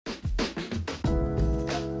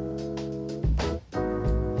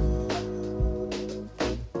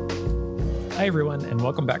Hi, everyone, and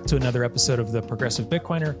welcome back to another episode of The Progressive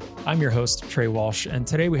Bitcoiner. I'm your host, Trey Walsh, and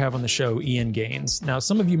today we have on the show Ian Gaines. Now,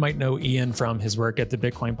 some of you might know Ian from his work at the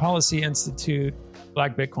Bitcoin Policy Institute,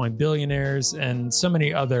 Black Bitcoin Billionaires, and so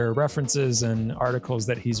many other references and articles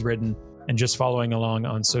that he's written and just following along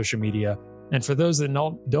on social media. And for those that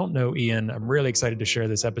don't know Ian, I'm really excited to share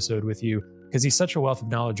this episode with you because he's such a wealth of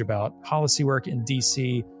knowledge about policy work in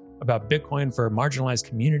DC, about Bitcoin for marginalized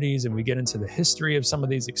communities, and we get into the history of some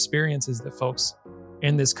of these experiences that folks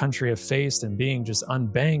in this country have faced and being just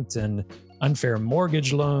unbanked and unfair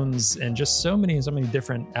mortgage loans and just so many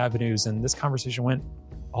different avenues. And this conversation went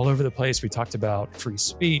all over the place. We talked about free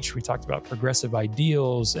speech, we talked about progressive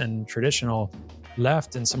ideals and traditional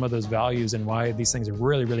left and some of those values and why these things are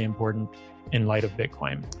really, really important in light of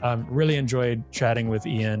Bitcoin. Really enjoyed chatting with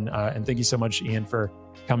Ian, and thank you so much, Ian, for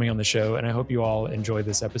coming on the show. And I hope you all enjoy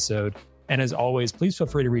this episode. And as always, please feel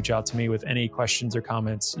free to reach out to me with any questions or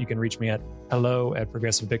comments. You can reach me at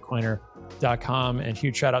hello@progressivebitcoiner.com. And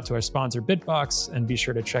huge shout out to our sponsor, Bitbox. And be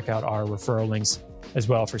sure to check out our referral links as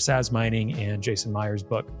well for Saz Mining and Jason Meyer's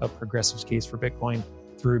book, A Progressive's Case for Bitcoin,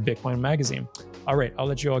 through Bitcoin Magazine. All right, I'll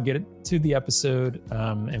let you all get it to the episode,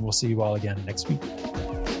 and we'll see you all again next week.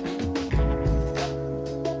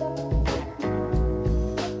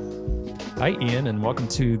 Hi, Ian, and welcome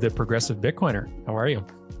to The Progressive Bitcoiner. How are you?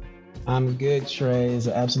 I'm good, Trey. It's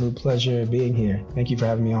an absolute pleasure being here. Thank you for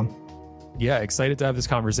having me on. Yeah, excited to have this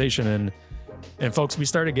conversation. And folks, we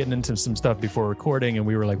started getting into some stuff before recording, and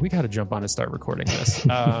we were like, we got to jump on and start recording this.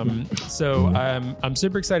 So I'm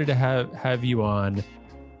super excited to have you on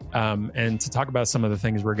and to talk about some of the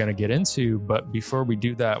things we're going to get into. But before we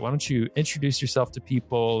do that, why don't you introduce yourself to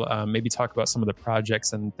people, maybe talk about some of the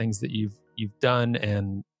projects and things that you've done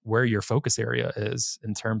and where your focus area is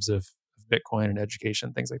in terms of Bitcoin and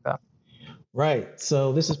education, things like that. Right.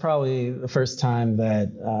 So this is probably the first time that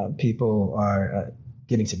people are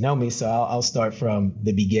getting to know me. So I'll start from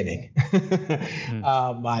the beginning,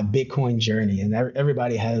 my Bitcoin journey. And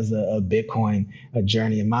everybody has a Bitcoin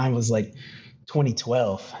journey. And mine was like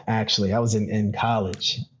 2012, actually. I was in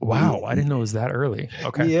college. Wow. I didn't know it was that early.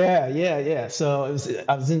 Okay. Yeah. So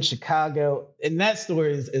I was in Chicago, and that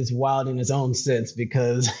story is wild in its own sense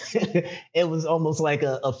because it was almost like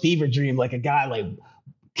a fever dream, like a guy not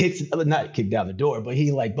kicked down the door, but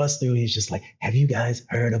he like busts through. He's just like, have you guys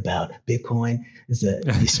heard about Bitcoin? It's a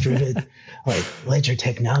distributed like ledger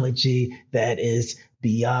technology that is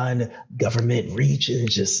beyond government reach and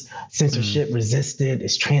just censorship resistant.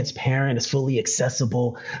 It's transparent. It's fully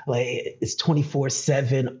accessible. Like it's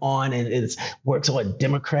 24/7 on, and it works on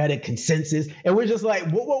democratic consensus. And we're just like,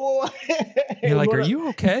 whoa. You're like, are you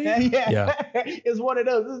okay? Yeah. It's one of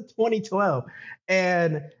those. This is 2012.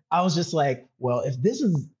 And I was just like, well, if this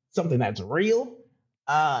is something that's real,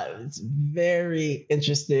 it's very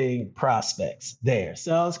interesting prospects there.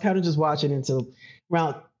 So I was kind of just watching until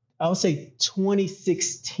around, I would say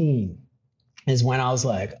 2016 is when I was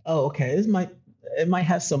like, oh, okay, it might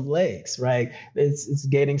have some legs, right? It's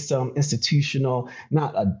getting some institutional,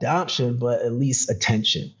 not adoption, but at least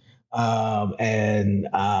attention. And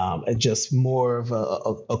just more of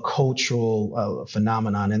a cultural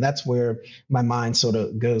phenomenon. And that's where my mind sort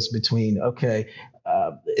of goes between, okay,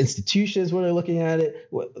 institutions, when they're looking at it,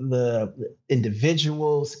 the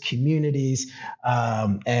individuals, communities,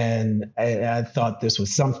 and I thought this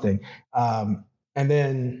was something. And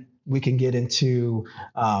then we can get into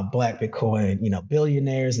Black Bitcoin,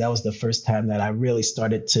 billionaires. That was the first time that I really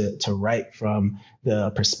started to write from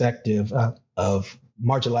the perspective of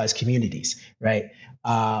marginalized communities, right?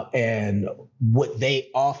 And what they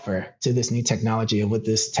offer to this new technology and what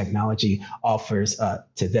this technology offers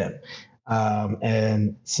to them.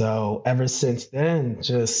 And so ever since then,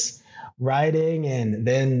 just writing and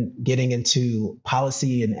then getting into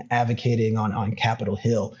policy and advocating on Capitol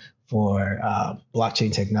Hill for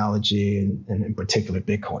blockchain technology and in particular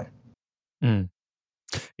Bitcoin.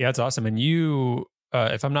 Yeah, it's awesome. And you,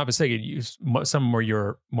 if I'm not mistaken, some more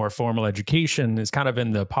your more formal education is kind of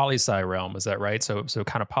in the poli-sci realm. Is that right? So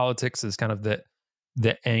kind of politics is kind of the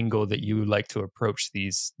angle that you like to approach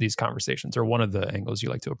these conversations, or one of the angles you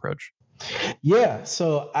like to approach. Yeah.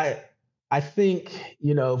 So I think,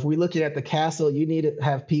 if we look at the castle, you need to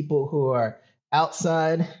have people who are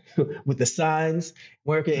outside with the signs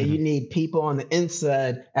working, and you need people on the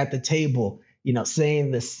inside at the table,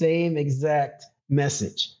 saying the same exact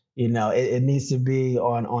message. It needs to be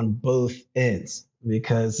on both ends,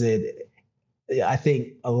 because I think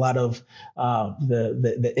a lot of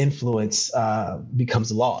the influence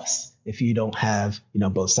becomes lost if you don't have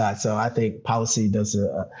both sides. So I think policy does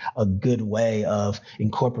a good way of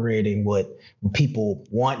incorporating what people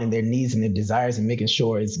want and their needs and their desires, and making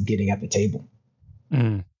sure it's getting at the table.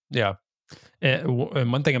 Yeah. And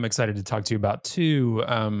one thing I'm excited to talk to you about too,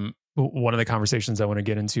 one of the conversations I want to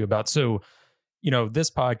get into about, so, this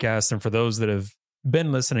podcast, and for those that have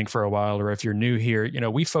been listening for a while, or if you're new here,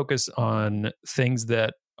 we focus on things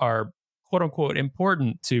that are quote unquote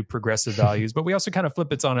important to progressive values, but we also kind of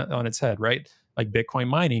flip it on its head, right? Like Bitcoin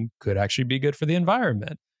mining could actually be good for the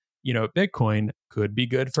environment. Bitcoin could be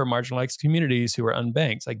good for marginalized communities who are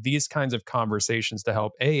unbanked. Like these kinds of conversations to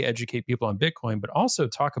help educate people on Bitcoin, but also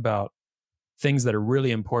talk about things that are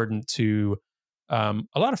really important to a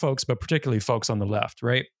lot of folks, but particularly folks on the left,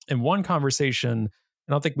 right? And one conversation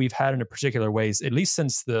I don't think we've had in a particular ways, at least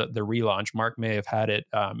since the relaunch. Mark may have had it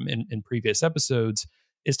in previous episodes.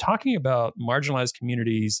 Is talking about marginalized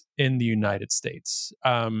communities in the United States.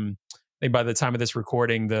 I think by the time of this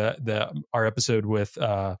recording, the our episode with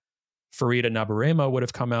Farida Nabarema would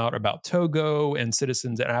have come out about Togo and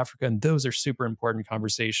citizens in Africa, and those are super important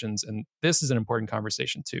conversations. And this is an important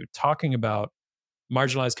conversation too, talking about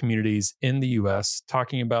marginalized communities in the US,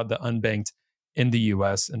 talking about the unbanked in the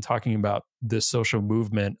US, and talking about the social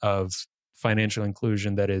movement of financial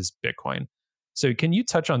inclusion that is Bitcoin. So can you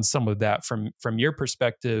touch on some of that from your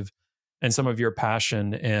perspective and some of your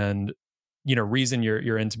passion and reason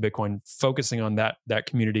you're into Bitcoin, focusing on that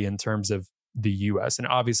community in terms of the US? And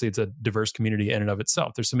obviously it's a diverse community in and of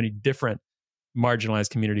itself. There's so many different marginalized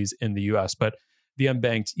communities in the US, but the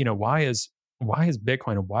unbanked, why is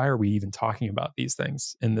Bitcoin, and why are we even talking about these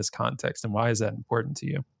things in this context? And why is that important to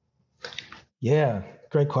you? Yeah,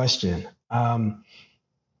 great question. I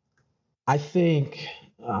think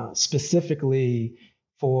specifically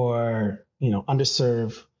for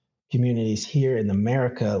underserved communities here in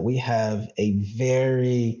America, we have a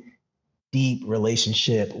very deep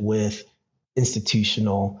relationship with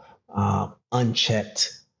institutional,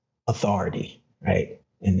 unchecked authority, right,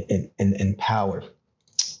 and power,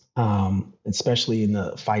 especially in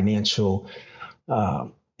the financial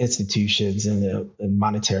institutions and the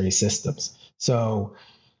monetary systems. So,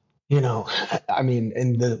 I mean,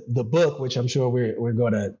 in the book, which I'm sure we're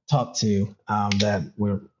going to talk to, that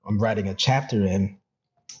I'm writing a chapter in,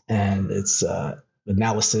 and it's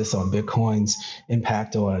analysis on Bitcoin's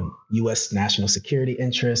impact on U.S. national security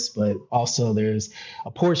interests, but also there's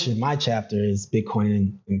a portion, my chapter is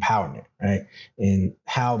Bitcoin empowerment, right? And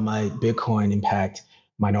how might Bitcoin impact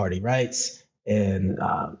minority rights and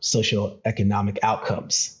social economic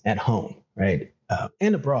outcomes at home, right?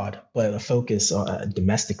 And abroad, but a focus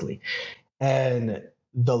domestically. And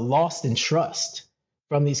the loss in trust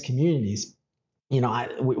from these communities,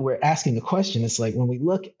 we're asking the question. It's like when we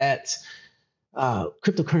look at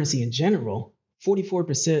cryptocurrency in general,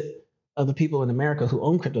 44% of the people in America who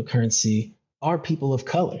own cryptocurrency are people of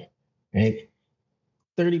color, right?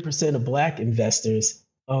 30% of Black investors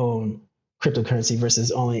own cryptocurrency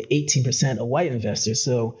versus only 18% of white investors.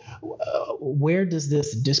 So where does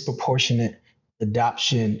this disproportionate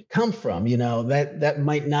adoption come from? That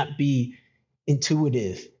might not be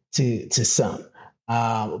intuitive to some.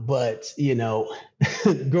 But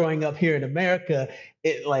growing up here in America,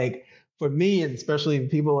 it like for me, and especially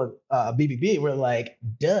people at BBB, we're like,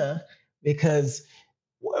 duh, because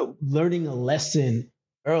learning a lesson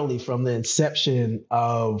early from the inception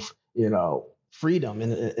of freedom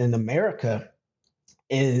in America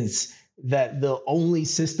is that the only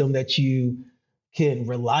system that you can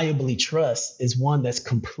reliably trust is one that's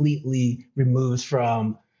completely removed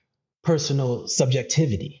from personal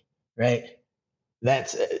subjectivity, right?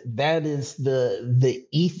 That is the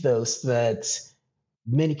ethos that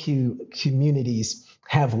many communities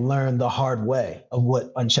have learned the hard way of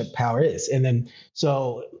what unchecked power is. And then,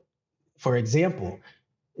 so for example,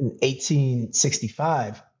 in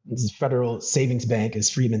 1865, the Federal Savings Bank, as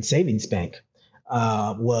Freedmen's Savings Bank,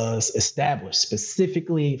 was established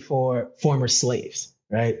specifically for former slaves,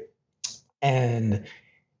 right? And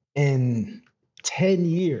in 10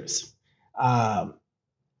 years, African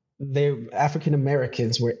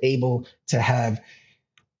Americans were able to have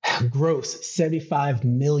gross $75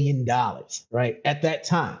 million, right, at that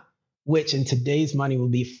time, which in today's money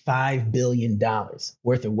would be $5 billion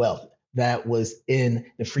worth of wealth that was in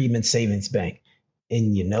the Freedmen's Savings Bank.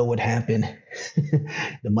 And you know what happened?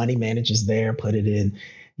 The money managers there put it in,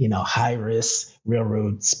 high risk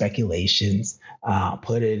railroad speculations,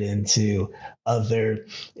 put it into other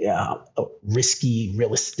risky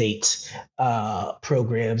real estate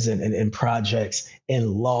programs and projects, and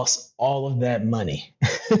lost all of that money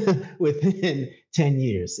within 10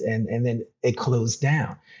 years. And then it closed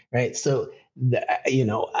down, right? So,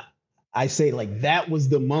 I say like that was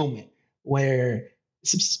the moment where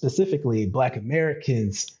specifically Black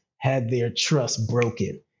Americans had their trust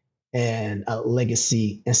broken and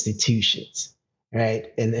legacy institutions.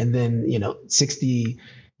 right? And then 60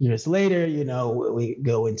 years later, we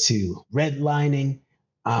go into redlining,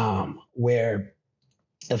 where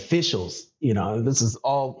officials, this is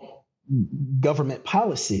all government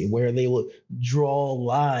policy, where they will draw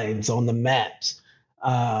lines on the maps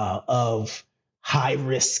of high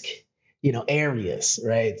risk, areas,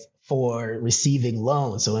 right, for receiving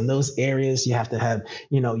loans. So in those areas, you have to have,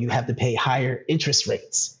 you have to pay higher interest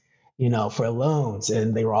rates, for loans.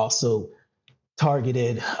 And they were also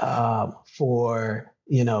targeted for,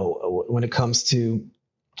 when it comes to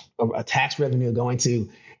a tax revenue going to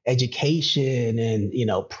education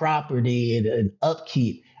and property and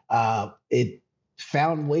upkeep. It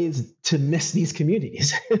found ways to miss these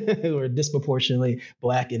communities who are disproportionately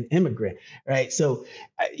Black and immigrant, right? So,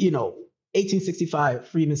 1865,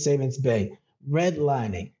 Freedmen Savings Bank,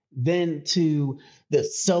 redlining, then to the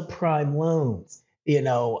subprime loans,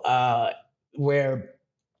 where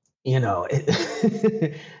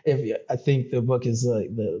if I think the book is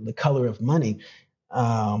the color of money,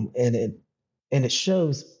 and it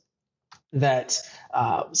shows that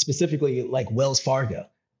specifically like Wells Fargo,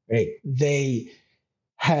 right? They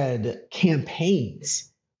had campaigns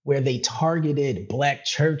where they targeted Black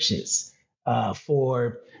churches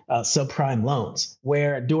for subprime loans.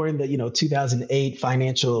 Where during the 2008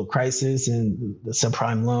 financial crisis and the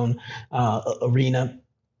subprime loan arena,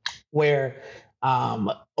 where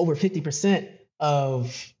over 50%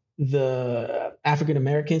 of the African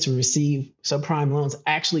Americans who receive subprime loans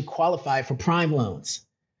actually qualify for prime loans,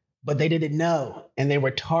 but they didn't know, and they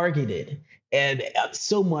were targeted. And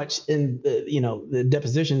so much in the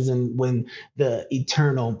depositions, and when the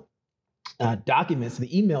eternal documents, the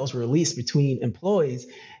emails were released between employees,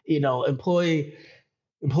 employees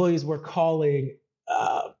were calling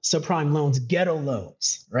subprime loans ghetto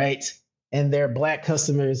loans, right? And their Black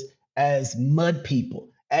customers as mud people.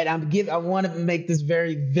 And I want to make this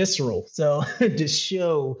very visceral, so to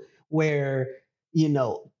show where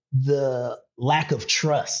the lack of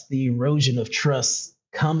trust, the erosion of trust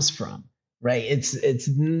comes from, right? It's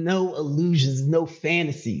no illusions, no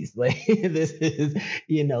fantasies. Like this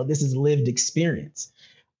is lived experience,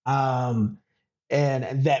 and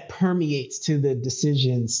that permeates to the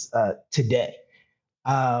decisions today.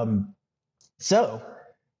 So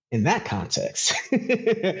in that context,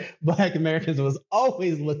 Black Americans was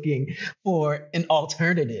always looking for an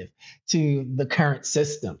alternative to the current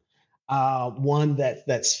system, one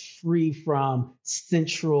that's free from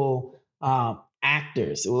central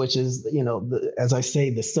actors, which is, as I say,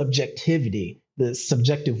 the subjectivity, the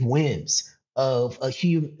subjective whims of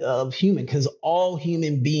human, because all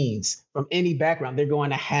human beings from any background, they're going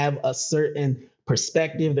to have a certain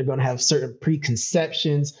perspective, they're going to have certain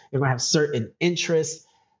preconceptions, they're going to have certain interests.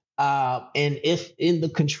 And if in the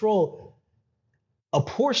control, a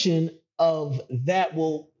portion of that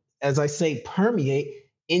will, as I say, permeate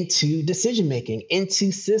into decision making,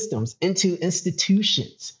 into systems, into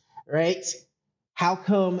institutions, right? How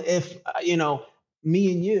come if,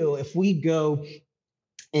 me and you, if we go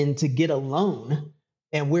in to get a loan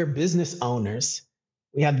and we're business owners,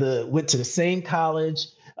 went to the same college,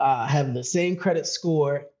 have the same credit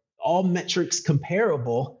score, all metrics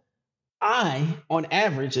comparable, I, on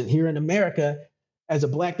average, and here in America, as a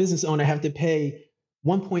Black business owner, have to pay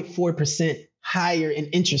 1.4% higher in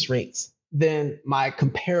interest rates than my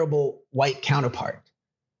comparable white counterpart.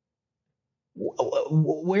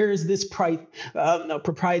 Where is this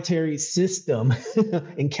proprietary system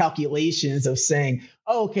and calculations of saying,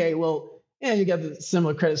 oh, okay, well, yeah, you got the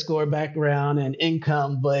similar credit score, background, and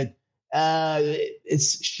income, but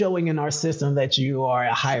it's showing in our system that you are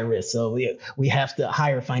a higher risk. So we have to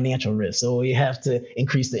higher financial risk. So we have to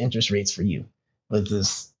increase the interest rates for you. But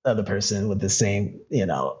this other person with the same,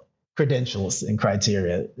 credentials and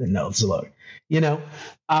criteria, no, it's lower,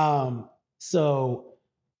 So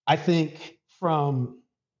I think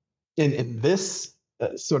in this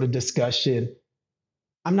sort of discussion,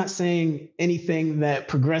 I'm not saying anything that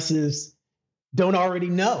progressives don't already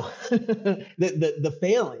know, the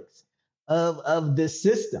failings of this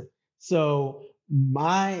system. So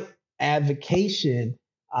my advocation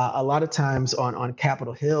a lot of times on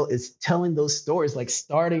Capitol Hill is telling those stories, like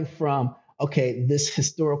starting from, okay, this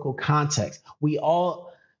historical context. We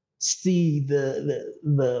all see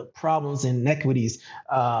the problems and inequities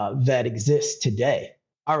that exist today.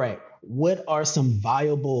 All right, what are some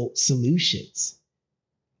viable solutions?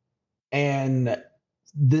 And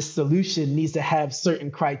this solution needs to have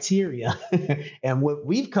certain criteria. And what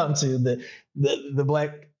we've come to, the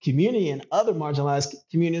Black community and other marginalized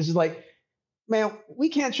communities, is like, man, we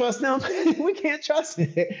can't trust them. We can't trust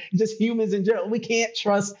it. Just humans in general. We can't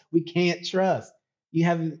trust. You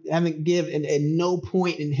haven't given, at no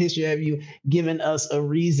point in history have you given us a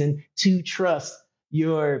reason to trust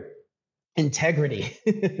your integrity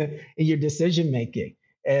in your decision making.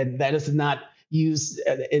 And that is not used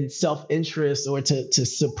in self-interest or to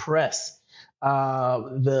suppress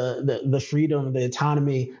the freedom, the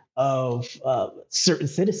autonomy of certain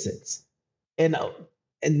citizens. And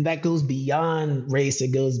and that goes beyond race.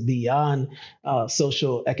 It goes beyond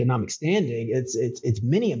social economic standing. It's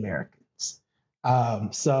many Americans.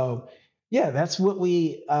 So yeah, that's what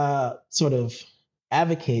we sort of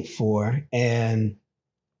advocate for. And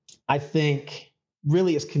I think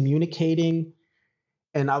really is communicating.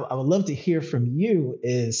 And I would love to hear from you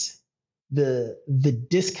is the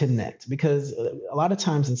disconnect, because a lot of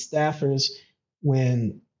times in staffers,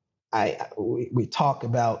 when we talk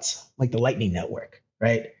about like the Lightning Network,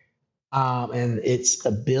 right? And its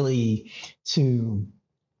ability to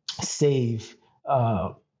save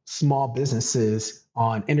small businesses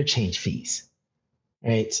on interchange fees,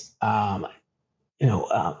 right? MasterCard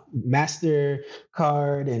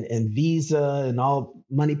and Visa and all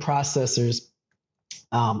money processors,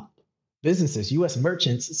 um, businesses, U.S.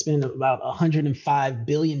 merchants spend about $105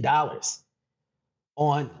 billion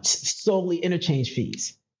on solely interchange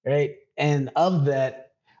fees, right? And of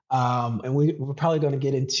that, and we're probably going to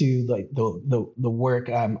get into like the work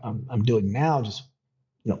I'm doing now, just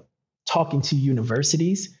talking to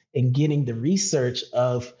universities and getting the research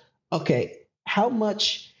of, okay, how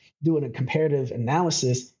much, doing a comparative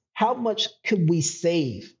analysis, how much could we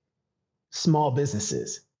save small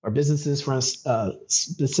businesses or businesses from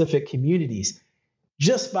specific communities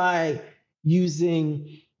just by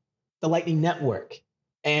using the Lightning Network,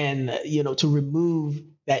 and to remove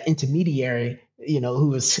that intermediary,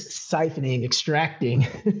 who is siphoning, extracting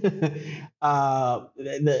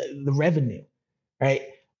the revenue, right?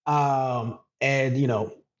 And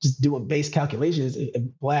just doing base calculations, if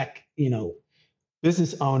Black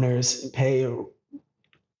business owners pay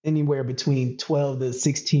anywhere between 12 to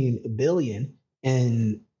 16 billion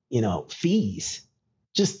in fees.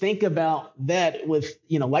 Just think about that with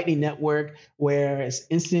Lightning Network, where it's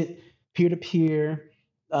instant peer-to-peer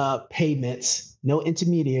payments, no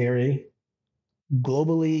intermediary,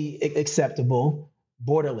 globally acceptable,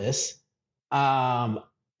 borderless,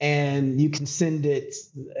 and you can send it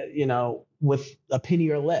with a penny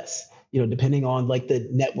or less, depending on like the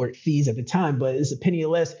network fees at the time, but it's a penny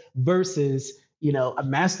or less versus a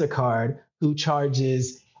MasterCard who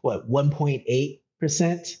charges what,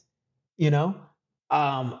 1.8%,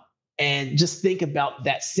 um, and just think about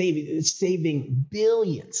that saving. It's saving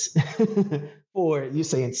billions for, you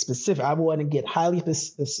saying specific. I want to get highly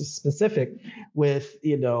specific with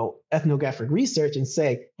ethnographic research and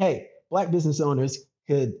say, hey, Black business owners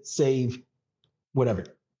could save whatever,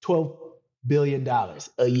 $12 billion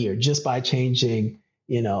a year just by changing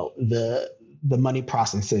the money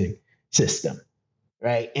processing system,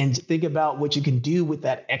 right? And think about what you can do with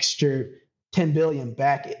that extra 10 billion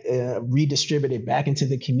back, redistributed back into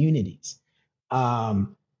the communities.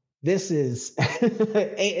 This is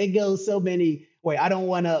it goes so many ways. I don't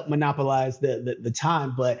want to monopolize the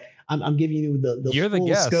time, but I'm giving you the You're full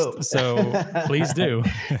the guest, scope. so please do.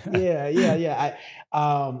 Yeah.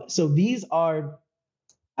 So these are,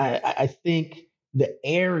 I think, the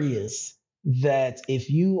areas that if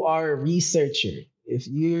you are a researcher, if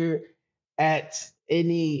you're at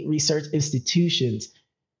any research institutions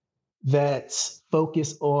that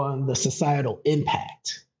focus on the societal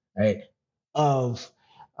impact, right, of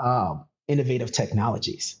innovative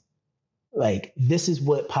technologies, like this is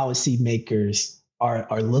what policymakers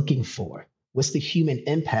are looking for. What's the human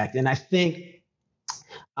impact? And I think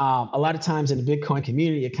a lot of times in the Bitcoin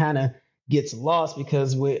community, it kind of gets lost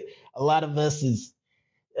because a lot of us is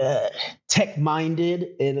tech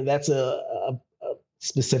minded, and that's a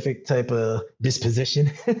specific type of disposition.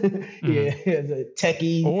 Yeah, the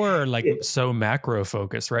techie, or like so macro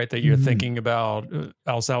focused, right? That you're thinking about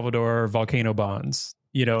El Salvador volcano bonds,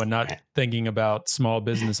 and not thinking about small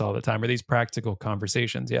business all the time, or these practical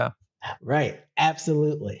conversations. Yeah. Right.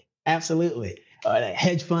 Absolutely.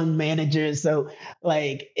 Hedge fund managers. So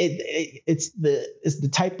like it's the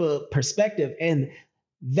type of perspective, and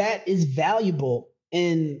that is valuable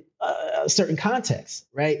in a certain context,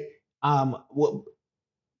 right?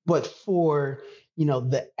 But for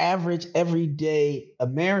the average everyday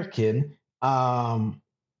American,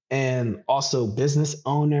 and also business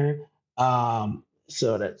owner,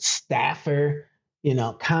 sort of staffer,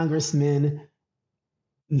 congressman,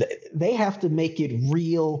 they have to make it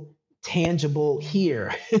real tangible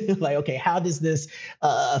here. Like, okay, how does this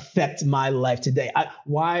affect my life today?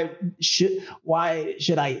 Why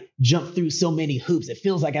should I jump through so many hoops? It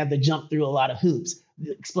feels like I have to jump through a lot of hoops.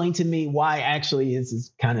 Explain to me why actually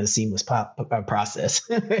is kind of a seamless process.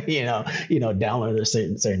 Download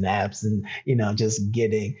certain apps and just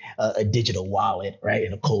getting a digital wallet, right,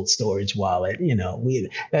 and a cold storage wallet.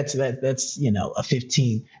 That's a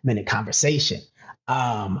 15-minute conversation.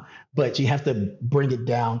 But you have to bring it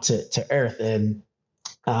down to earth. And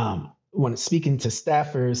when speaking to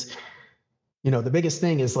staffers, the biggest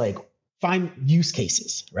thing is like find use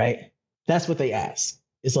cases, right? That's what they ask.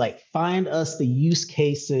 It's like, find us the use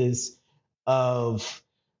cases of,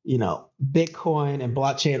 Bitcoin and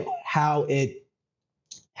blockchain, how it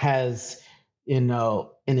has, an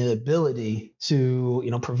ability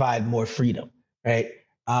to, provide more freedom, right?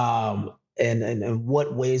 And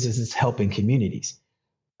what ways is this helping communities?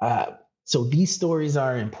 So these stories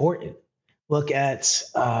are important. Look at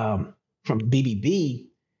from BBB,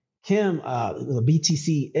 Kim, the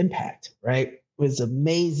BTC Impact, right? It was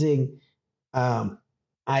amazing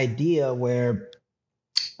idea where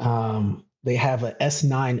they have a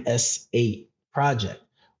S9, S8 project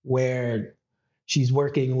where she's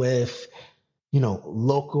working with,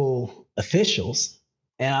 local officials.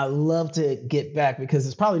 And I love to get back because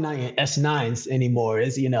it's probably not even S9s anymore.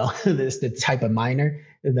 It's, this the type of miner,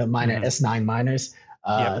 the miner S9 miners.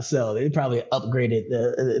 Yep. So they probably upgraded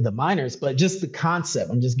the miners, but just the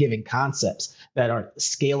concept. I'm just giving concepts that are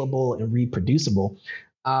scalable and reproducible.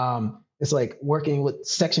 It's like working with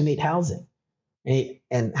Section 8 housing, right?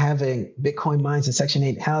 And having Bitcoin mines in Section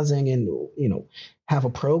 8 housing, and have a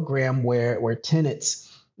program where tenants,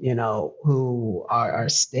 who are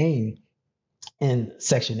staying in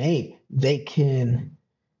Section 8, they can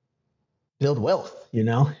build wealth,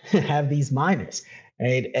 have these miners.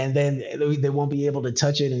 Right. And then they won't be able to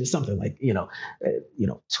touch it in something like,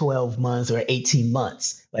 12 months or 18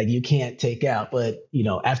 months. Like you can't take out. But,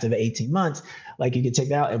 after the 18 months, like you can take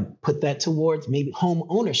out and put that towards maybe home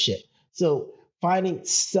ownership. So finding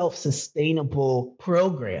self-sustainable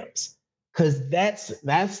programs, because that's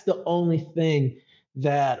the only thing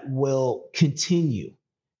that will continue.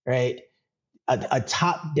 Right. A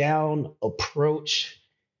top-down approach,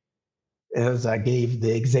 as I gave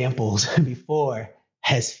the examples before,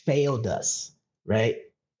 has failed us, right?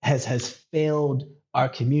 Has failed our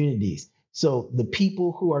communities. So the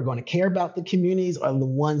people who are going to care about the communities are the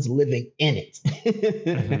ones living in it.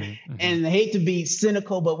 And I hate to be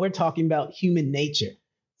cynical, but we're talking about human nature.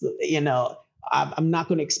 So, I'm not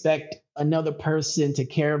going to expect another person to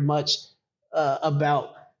care much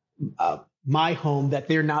about my home that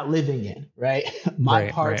they're not living in, right? My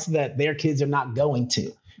parts that their kids are not going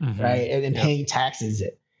to, right? And paying taxes in.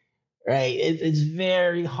 Right. It's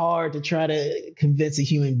very hard to try to convince a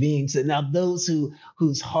human being. So now those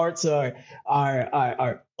whose hearts are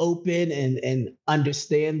open and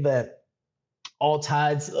understand that all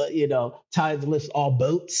tides, tides lift all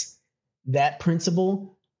boats, that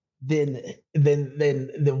principle, then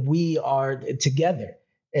we are together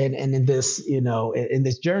and in this, in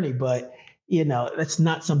this journey. But, that's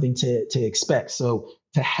not something to expect. So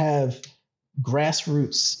to have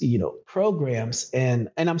grassroots, programs. And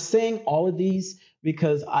I'm saying all of these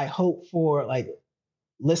because I hope for like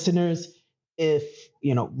listeners, if,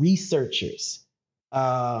 researchers,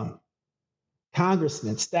 congressmen,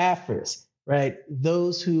 staffers, right?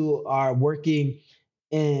 Those who are working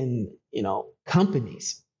in,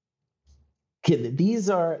 companies, these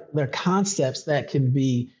are their concepts that can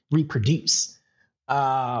be reproduced.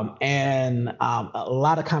 And a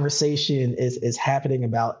lot of conversation is happening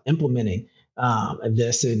about implementing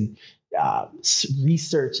this, and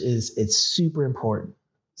research it's super important.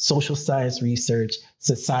 Social science research,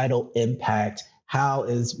 societal impact. How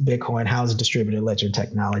is Bitcoin, how is distributed ledger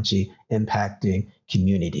technology impacting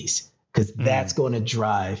communities? Because that's going to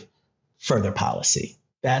drive further policy.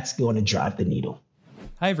 That's going to drive the needle.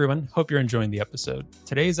 Hi, everyone. Hope you're enjoying the episode.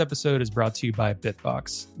 Today's episode is brought to you by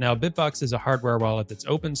Bitbox. Now, Bitbox is a hardware wallet that's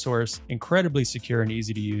open source, incredibly secure and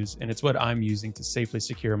easy to use, and it's what I'm using to safely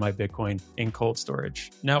secure my Bitcoin in cold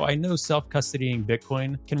storage. Now, I know self-custodying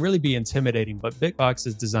Bitcoin can really be intimidating, but Bitbox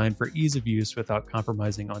is designed for ease of use without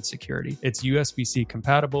compromising on security. It's USB-C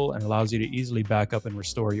compatible and allows you to easily back up and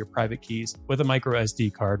restore your private keys with a micro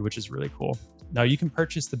SD card, which is really cool. Now, you can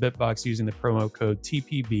purchase the Bitbox using the promo code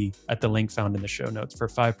TPB at the link found in the show notes for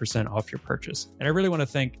 5% off your purchase. And I really want to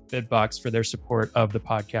thank Bitbox for their support of the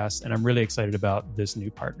podcast, and I'm really excited about this new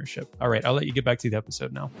partnership. All right, I'll let you get back to the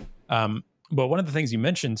episode now. But one of the things you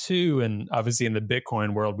mentioned too, and obviously in the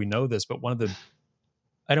Bitcoin world, we know this, but one of the,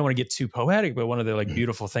 I don't want to get too poetic, but one of the like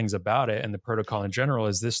beautiful things about it and the protocol in general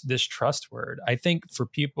is this trust word. I think for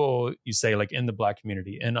people, you say like in the Black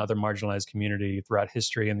community and other marginalized community throughout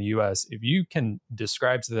history in the US, if you can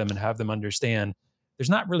describe to them and have them understand, there's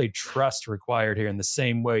not really trust required here in the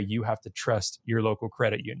same way you have to trust your local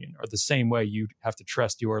credit union, or the same way you have to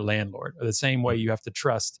trust your landlord, or the same way you have to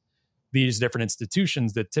trust these different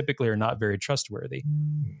institutions that typically are not very trustworthy.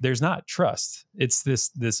 There's not trust. It's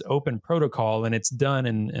this open protocol, and it's done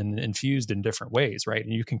and infused in different ways, right?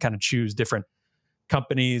 And you can kind of choose different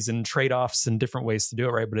companies and trade-offs and different ways to do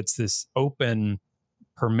it, right? But it's this open,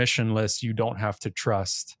 permissionless, you don't have to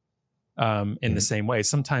trust in the same way.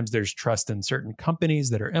 Sometimes there's trust in certain companies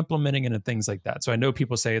that are implementing it and things like that. So I know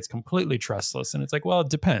people say it's completely trustless, and it's like, well, it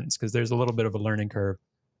depends, because there's a little bit of a learning curve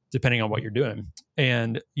depending on what you're doing.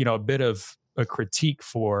 And, you know, a bit of a critique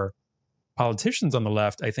for politicians on the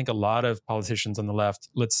left. I think a lot of politicians on the left,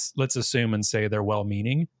 let's assume and say they're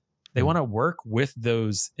well-meaning. They want to work with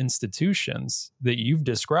those institutions that you've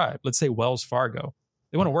described. Let's say Wells Fargo.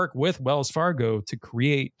 They want to work with Wells Fargo to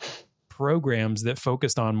create programs that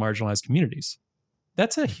focused on marginalized communities.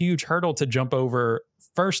 That's a huge hurdle to jump over.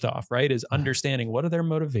 First off, right, is understanding what are their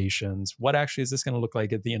motivations? What actually is this going to look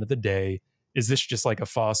like at the end of the day? Is this just like a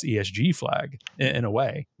false ESG flag in a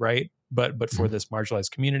way, right? But for this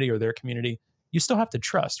marginalized community or their community, you still have to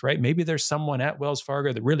trust, right? Maybe there's someone at Wells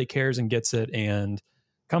Fargo that really cares and gets it and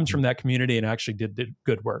comes from that community and actually did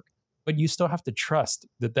good work. But you still have to trust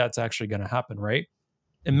that that's actually going to happen, right?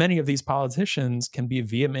 And many of these politicians can be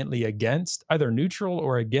vehemently against, either neutral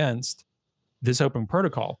or against, this open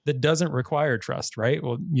protocol that doesn't require trust, right?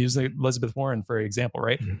 Well, using Elizabeth Warren, for example,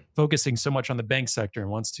 right? Focusing so much on the bank sector and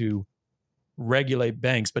wants to regulate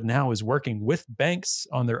banks, but now is working with banks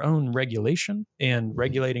on their own regulation and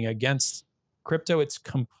regulating against crypto. It's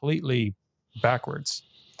completely backwards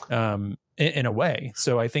in a way.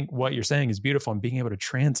 So I think what you're saying is beautiful, and being able to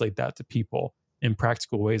translate that to people in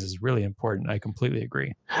practical ways is really important. I completely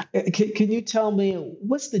agree. Can you tell me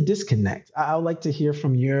what's the disconnect? I would like to hear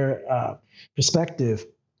from your perspective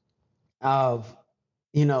of,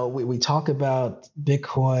 you know, we talk about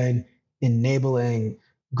Bitcoin enabling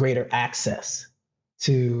greater access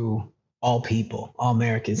to all people, all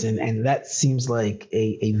Americans, and that seems like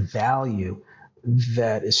a value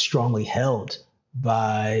that is strongly held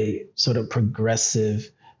by sort of progressive,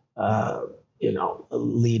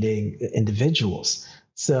 leading individuals.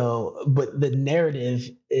 So, but the narrative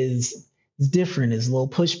is different, is a little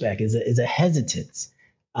pushback, is a hesitance.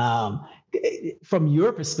 From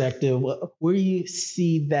your perspective, where do you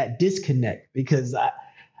see that disconnect? Because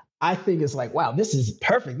I think it's like, wow, this is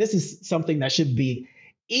perfect. This is something that should be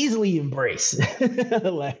easily embraced,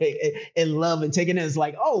 like in love and taken in. It's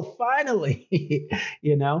like, oh, finally,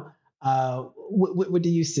 what do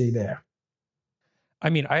you see there? I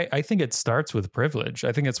mean, I think it starts with privilege.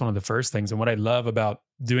 I think it's one of the first things. And what I love about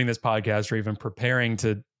doing this podcast, or even preparing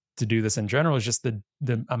to do this in general, is just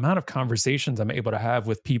the amount of conversations I'm able to have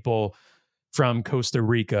with people from Costa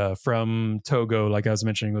Rica, from Togo, like I was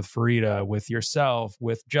mentioning with Farida, with yourself,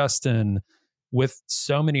 with Justin, with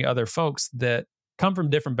so many other folks that come from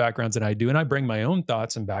different backgrounds than I do. And I bring my own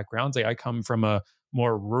thoughts and backgrounds. Like I come from a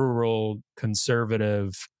more rural,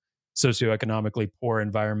 conservative, socioeconomically poor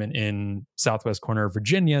environment in southwest corner of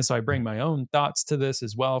Virginia. So I bring my own thoughts to this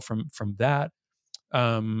as well from that.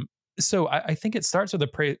 So I think it starts with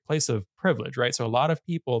a place of privilege, right? So a lot of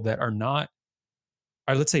people that are not,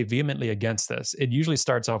 or let's say vehemently against this, it usually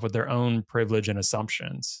starts off with their own privilege and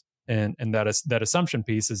assumptions. And that assumption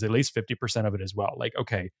piece is at least 50% of it as well. Like,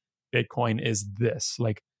 okay, Bitcoin is this.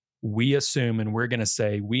 Like, we assume and we're going to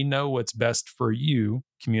say, we know what's best for you,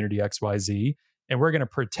 community XYZ, and we're going to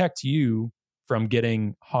protect you from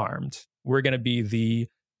getting harmed. We're going to be the,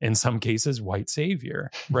 in some cases, white savior,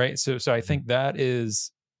 right? So I think that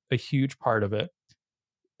is a huge part of it,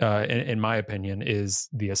 in my opinion, is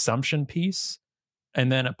the assumption piece, and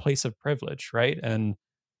then a place of privilege, right? And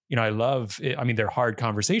I love it. I mean, they're hard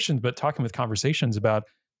conversations, but talking with conversations about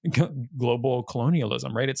global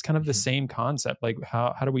colonialism, right? It's kind of the same concept. Like,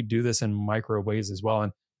 how do we do this in micro ways as well?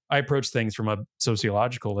 And I approach things from a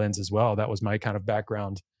sociological lens as well. That was my kind of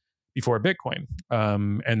background before Bitcoin,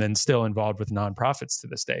 and then still involved with nonprofits to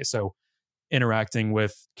this day. So interacting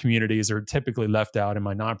with communities are typically left out in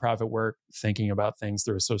my nonprofit work, thinking about things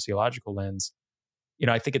through a sociological lens.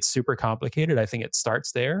 I think it's super complicated. I think it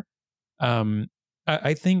starts there.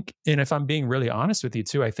 I think, and if I'm being really honest with you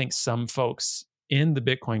too, I think some folks in the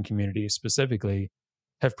Bitcoin community specifically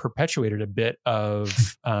have perpetuated a bit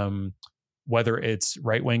of whether it's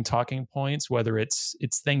right-wing talking points, whether it's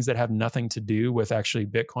things that have nothing to do with actually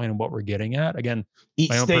Bitcoin and what we're getting at. Again, Eat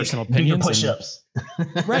my own personal steak, do your opinions and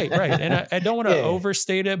push-ups. right. And I don't want to Yeah.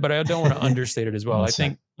 overstate it, but I don't want to understate it as well. That's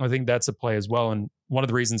right. I think that's a play as well. And one of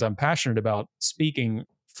the reasons I'm passionate about speaking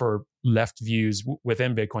for left views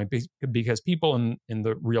within Bitcoin, because people in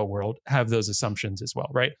the real world have those assumptions as well,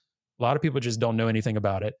 right? A lot of people just don't know anything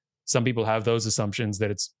about it. Some people have those assumptions that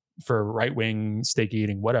it's for right-wing, steak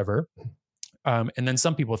eating, whatever. And then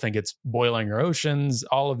some people think it's boiling our oceans,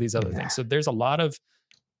 all of these other things. So there's a lot of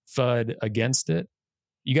FUD against it.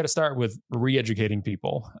 You got to start with re-educating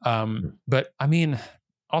people. But I mean,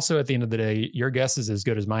 also at the end of the day, your guess is as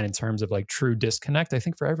good as mine in terms of like true disconnect. I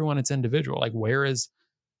think for everyone, it's individual. Like, where is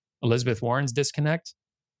Elizabeth Warren's disconnect?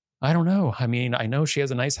 I don't know. I mean, I know she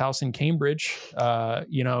has a nice house in Cambridge,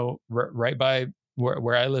 right by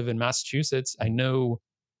where I live in Massachusetts. I know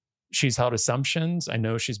she's held assumptions. I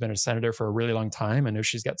know she's been a senator for a really long time. I know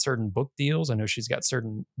she's got certain book deals. I know she's got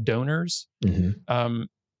certain donors. Mm-hmm.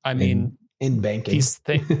 I mean, in banking, piece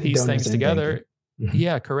things together. Mm-hmm.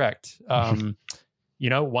 Yeah, correct.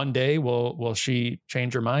 One day will she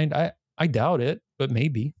change her mind? I doubt it, but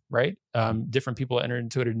maybe, right? Different people enter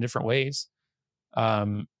into it in different ways.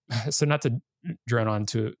 So not to drone on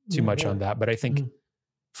too much on that, but I think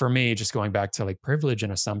for me, just going back to like privilege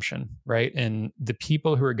and assumption, right? And the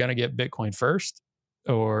people who are going to get Bitcoin first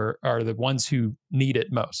or are the ones who need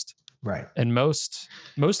it most. Right. And most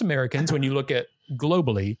Americans, when you look at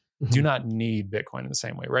globally, do not need Bitcoin in the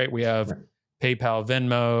same way, right? We have PayPal,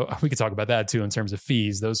 Venmo. We could talk about that too in terms of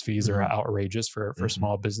fees. Those fees are outrageous for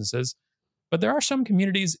small businesses. But there are some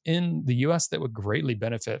communities in the US that would greatly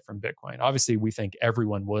benefit from Bitcoin. Obviously, we think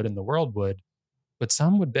everyone would and the world would, but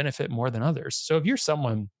some would benefit more than others. So if you're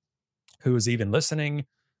someone who is even listening,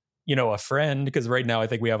 a friend, because right now I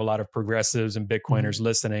think we have a lot of progressives and Bitcoiners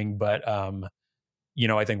listening, but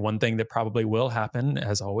I think one thing that probably will happen,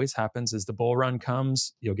 as always happens, is the bull run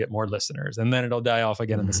comes, you'll get more listeners, and then it'll die off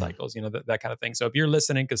again in the cycles, that kind of thing. So if you're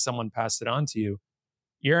listening because someone passed it on to you,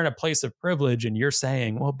 you're in a place of privilege and you're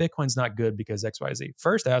saying, well, Bitcoin's not good because X, Y, Z.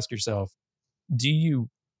 First, ask yourself, do you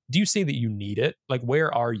see that you need it? Like,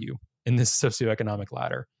 where are you in this socioeconomic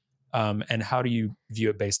ladder? And how do you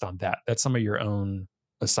view it based on that? That's some of your own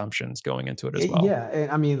assumptions going into it as well. Yeah.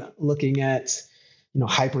 And I mean, looking at,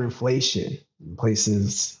 hyperinflation in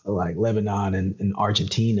places like Lebanon and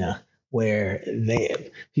Argentina, where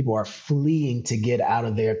people are fleeing to get out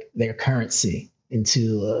of their currency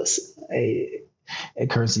into a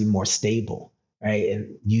currency more stable, right?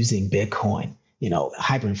 And using Bitcoin,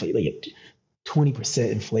 hyperinflation, like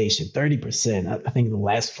 20% inflation, 30%. I think in the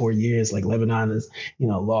last 4 years, like Lebanon has,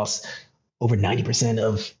 lost over 90%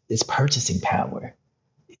 of its purchasing power.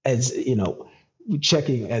 As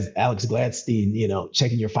checking, as Alex Gladstein,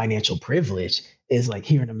 checking your financial privilege is like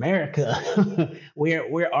here in America,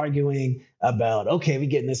 we're arguing about, okay, we're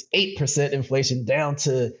getting this 8% inflation down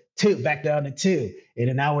to back down to 2. And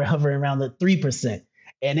then now we're hovering around the 3%.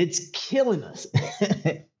 And it's killing us.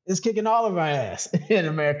 It's kicking all of our ass in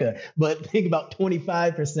America. But think about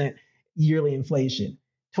 25% yearly inflation,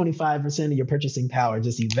 25% of your purchasing power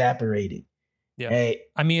just evaporating. Yeah. Hey.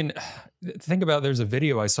 I mean, think about, there's a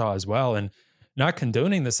video I saw as well, and not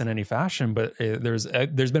condoning this in any fashion, but there's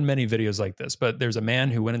been many videos like this, but there's a man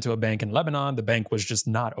who went into a bank in Lebanon. The bank was just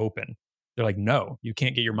not open. They're like, no, you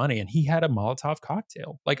can't get your money. And he had a Molotov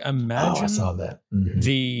cocktail. Like, imagine I saw that.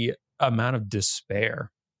 The amount of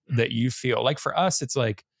despair that you feel. Like, for us, it's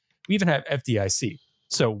like, we even have FDIC.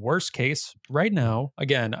 So worst case right now,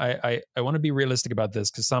 again, I want to be realistic about this,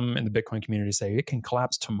 because some in the Bitcoin community say it can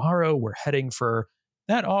collapse tomorrow. We're heading for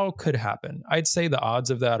that. All could happen. I'd say the odds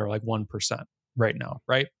of that are like 1% right now,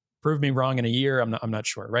 right? Prove me wrong in a year. I'm not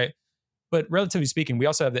sure, right? But relatively speaking, we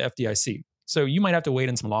also have the FDIC. So you might have to wait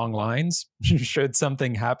in some long lines should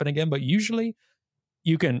something happen again. But usually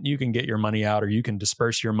you can get your money out, or you can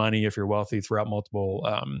disperse your money if you're wealthy throughout multiple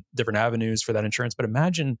different avenues for that insurance. But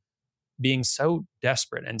imagine being so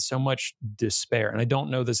desperate and so much despair, and I don't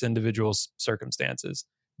know this individual's circumstances,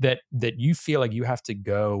 that you feel like you have to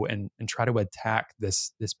go and try to attack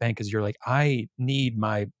this bank, because you're like, I need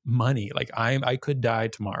my money. Like, I could die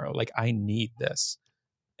tomorrow. Like, I need this.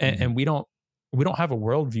 And we don't have a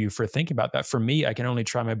worldview for thinking about that. For me, I can only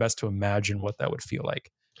try my best to imagine what that would feel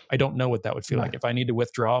like. I don't know what that would feel like. If I need to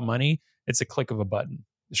withdraw money, it's a click of a button.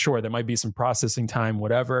 Sure, there might be some processing time,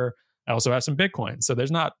 whatever. I also have some Bitcoin, so there's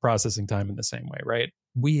not processing time in the same way, right?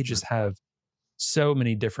 We just have so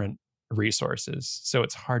many different resources, so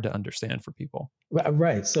it's hard to understand for people.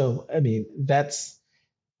 Right. So, I mean, that's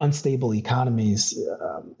unstable economies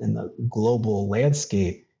in the global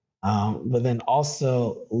landscape. but then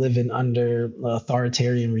also living under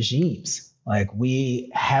authoritarian regimes. Like we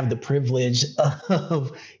have the privilege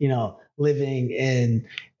of, living in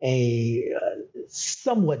a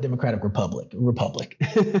somewhat democratic republic,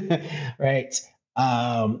 right?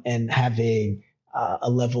 And having a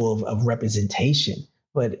level of representation.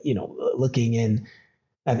 But looking in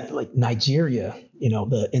at like Nigeria,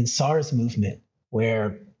 the NSARS movement,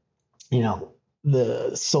 where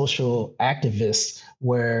the social activists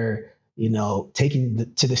were,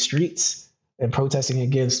 taking to the streets and protesting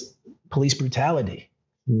against police brutality.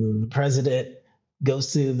 The president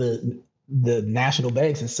goes to the national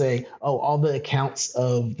banks and say, "Oh, all the accounts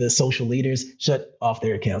of the social leaders shut off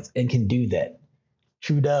their accounts," and can do that.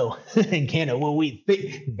 Trudeau in Canada. Well, we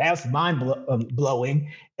think that's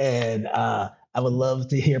blowing, and I would love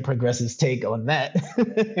to hear progressives' take on that.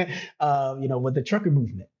 With the trucker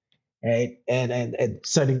movement, right, and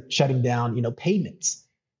shutting down, payments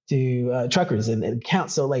to truckers and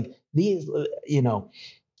accounts. So like these,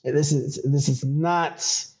 this is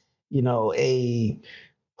not, a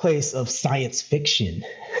place of science fiction.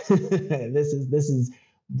 This is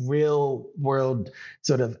real world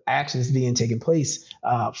sort of actions being taken place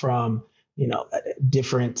from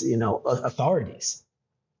different authorities,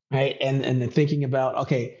 right? And then thinking about,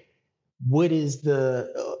 okay, what is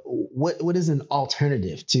what is an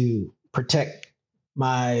alternative to protect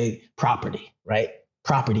my property, right?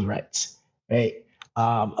 Property rights, right?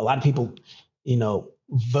 A lot of people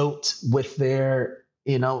vote with their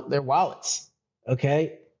wallets.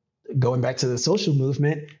 Okay, going back to the social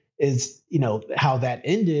movement, is how that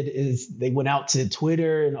ended is they went out to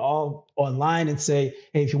Twitter and all online and say,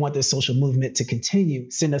 hey, if you want this social movement to continue,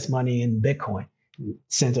 send us money in Bitcoin.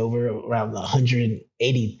 Sent over around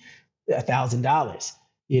 $180,000,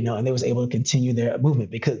 and they was able to continue their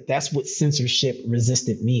movement, because that's what censorship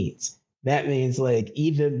resistant means. That means like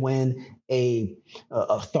even when a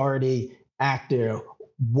authority actor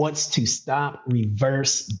wants to stop,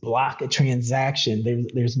 reverse, block a transaction,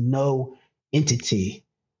 there's no entity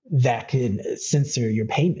that can censor your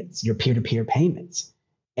payments, your peer-to-peer payments.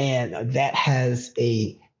 And that has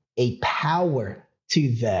a power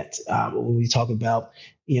to that. When we talk about,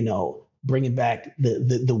 bringing back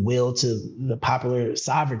the will to the popular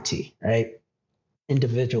sovereignty, right?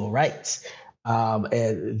 Individual rights.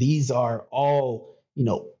 And these are all,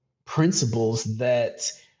 principles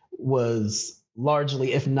that was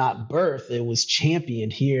largely, if not birth, it was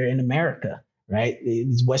championed here in America, right?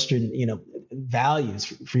 These Western, values: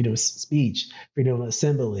 freedom of speech, freedom of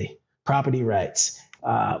assembly, property rights.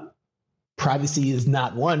 Privacy is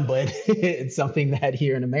not one, but it's something that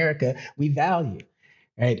here in America we value,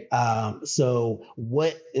 right? So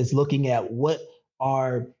what is looking at what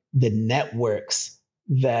are the networks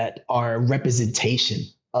that are representation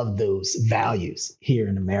of those values here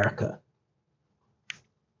in America?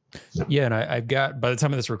 Yeah, and I've got, by the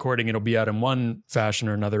time of this recording, it'll be out in one fashion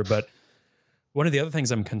or another. But one of the other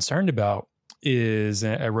things I'm concerned about is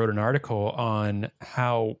I wrote an article on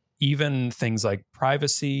how even things like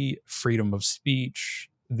privacy, freedom of speech,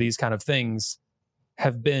 these kind of things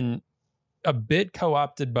have been a bit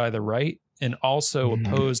co-opted by the right and also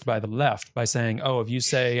opposed by the left by saying, oh, if you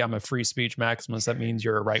say I'm a free speech maximalist, that means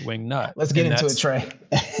you're a right-wing nut. Let's get into it, Trey.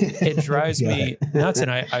 It drives me nuts.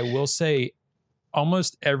 And I will say,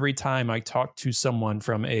 almost every time I talk to someone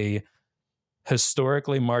from a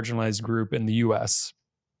historically marginalized group in the US,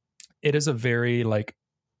 it is a very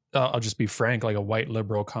I'll just be frank, like a white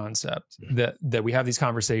liberal concept that we have these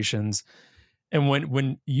conversations. And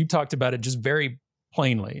when you talked about it just very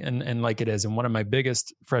plainly and like it is, and one of my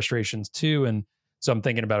biggest frustrations too. And so I'm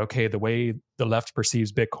thinking about, okay, the way the left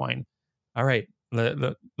perceives Bitcoin. All right,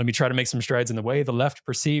 let me try to make some strides in the way the left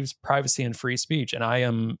perceives privacy and free speech. And I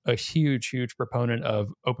am a huge proponent of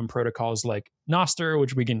open protocols like Nostr,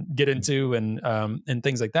 which we can get into, and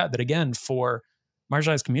things like that. That again, for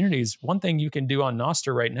marginalized communities, one thing you can do on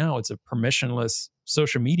Nostr right now, it's a permissionless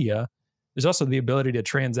social media. There's also the ability to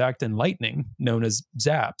transact in Lightning, known as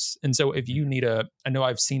Zaps. And so if you need I know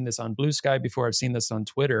I've seen this on Blue Sky before, I've seen this on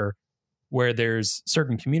Twitter, where there's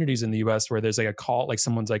certain communities in the US where there's like a call, like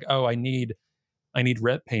someone's like, oh, I need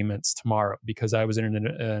rent payments tomorrow because I was in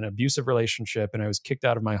an abusive relationship and I was kicked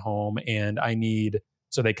out of my home and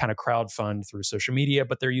so they kind of crowdfund through social media,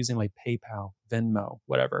 but they're using like PayPal, Venmo,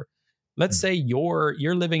 whatever. Let's say you're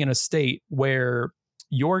living in a state where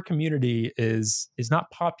your community is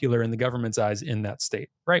not popular in the government's eyes in that state,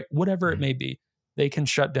 right? Whatever it may be, they can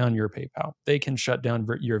shut down your PayPal. They can shut down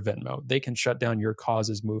your Venmo. They can shut down your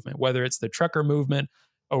causes movement, whether it's the trucker movement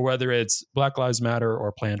or whether it's Black Lives Matter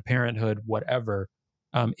or Planned Parenthood, whatever.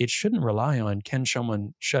 it shouldn't rely on can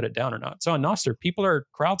someone shut it down or not. So on Nostr, people are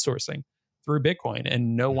crowdsourcing through Bitcoin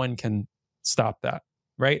and no one can stop that,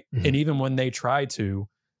 right? Mm-hmm. And even when they try to,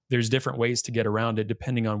 there's different ways to get around it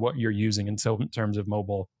depending on what you're using in terms of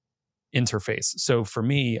mobile interface. So for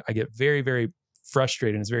me, I get very, very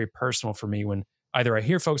frustrated. And it's very personal for me when either I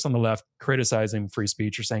hear folks on the left criticizing free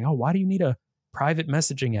speech or saying, oh, why do you need a private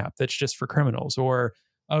messaging app that's just for criminals? Or,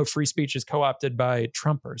 oh, free speech is co-opted by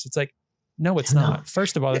Trumpers. It's like, no, it's not.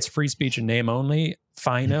 First of all, it's free speech in name only.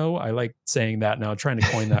 Fino. I like saying that now, trying to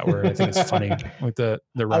coin that word. I think it's funny with the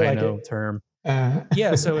rhino term.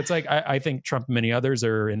 Yeah, so it's like I think Trump and many others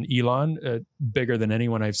are, and Elon, bigger than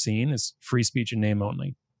anyone I've seen, is free speech in name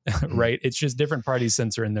only, right? It's just different parties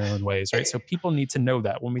censor in their own ways, right? So people need to know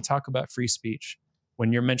that when we talk about free speech,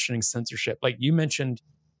 when you're mentioning censorship, like you mentioned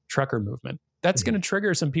trucker movement, that's going to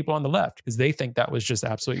trigger some people on the left because they think that was just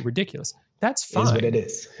absolutely ridiculous. That's fine. Is what it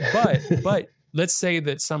is. but let's say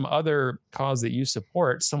that some other cause that you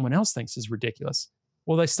support, someone else thinks is ridiculous.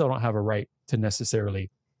 Well, they still don't have a right to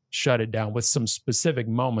necessarily shut it down with some specific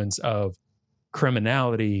moments of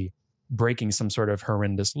criminality, breaking some sort of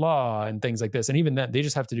horrendous law and things like this. And even then, they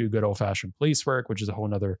just have to do good old-fashioned police work, which is a whole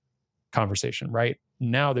nother conversation, right?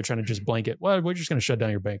 Now they're trying to just blanket, well, we're just going to shut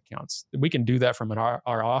down your bank accounts. We can do that from our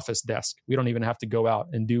office desk. We don't even have to go out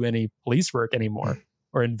and do any police work anymore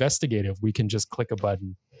or investigative. We can just click a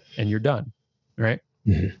button and you're done, right?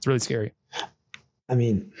 Mm-hmm. It's really scary. I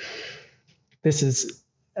mean, this is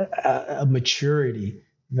a maturity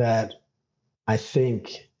that I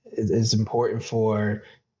think is important for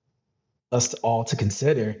us all to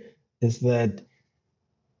consider, is that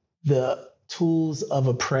the tools of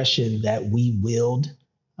oppression that we wield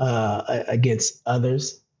against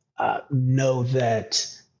others, know that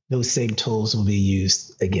those same tools will be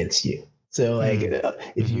used against you. So like,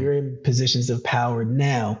 if you're in positions of power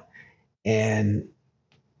now and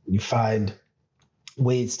you find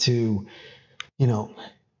ways to,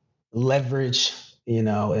 leverage,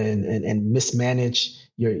 and mismanage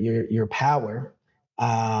your power,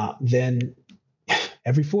 then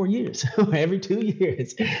every 4 years, every 2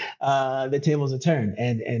 years, the tables are turned.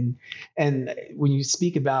 And when you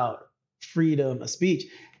speak about freedom of speech,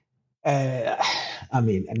 I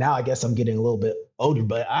mean, now I guess I'm getting a little bit older,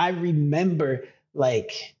 but I remember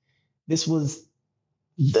like this was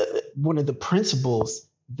one of the principles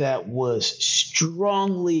that was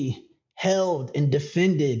strongly held and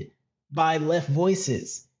defended by left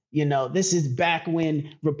voices. This is back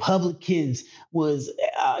when Republicans was,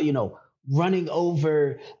 running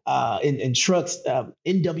over in trucks,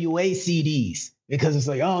 NWA CDs, because it's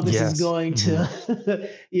like, oh, this is going to,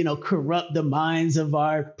 corrupt the minds of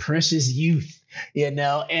our precious youth, and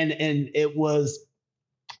it was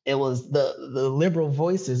the liberal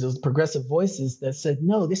voices, those progressive voices that said,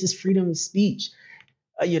 no, this is freedom of speech.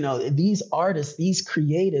 These artists, these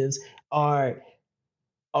creatives are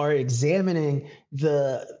examining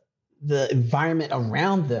the environment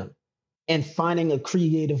around them and finding a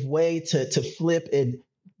creative way to flip and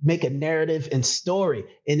make a narrative and story.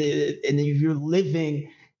 And if you're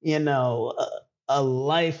living, a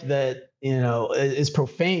life that, is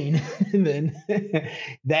profane, then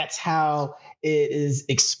that's how it is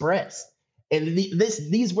expressed. And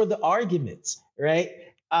these were the arguments, right?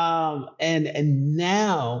 And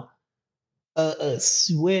now a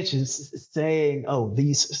switch is saying, oh,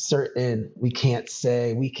 these certain, we can't.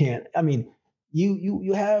 I mean,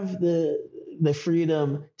 you have the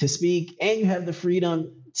freedom to speak and you have the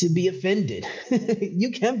freedom to be offended.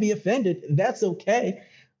 You can be offended. That's okay.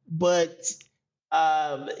 But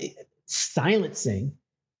silencing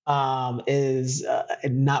is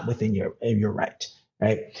not within your right.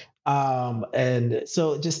 And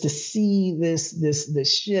so just to see this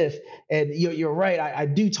shift, and you're right, I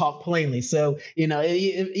do talk plainly. So,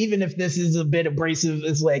 even if this is a bit abrasive,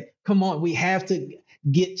 it's like, come on, we have to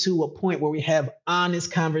get to a point where we have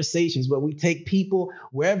honest conversations, where we take people,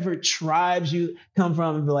 wherever tribes you come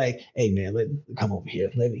from, and be like, hey man, come over here.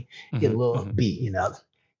 Let me get a little beat,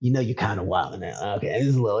 you're kind of wild now. Okay, this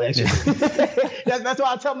is a little extra. that's what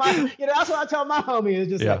I tell my, that's what I tell my homie. It's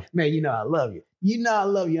just like, man, I love you. I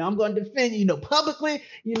love you. I'm going to defend you, publicly.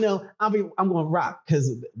 I'm going to rock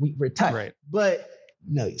because we're tight. Right. But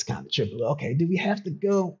no, it's kind of triple. Okay, do we have to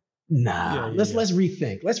go? Nah. Let's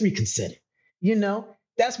rethink. Let's reconsider.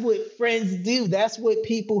 That's what friends do. That's what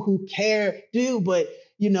people who care do. But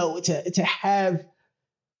to have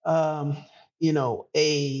a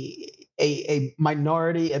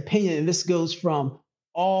minority opinion, and this goes from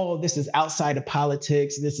this is outside of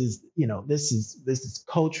politics. This is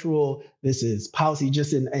cultural. This is policy,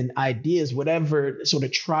 just in ideas, whatever sort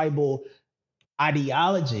of tribal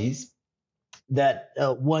ideologies. that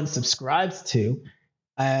one subscribes to,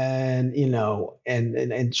 and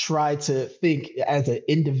and try to think as an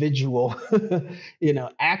individual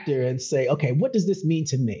actor and say, okay, what does this mean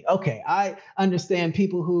to me? Okay, I understand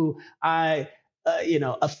people who I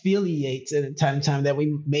affiliate at time to time, that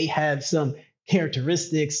we may have some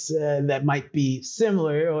characteristics that might be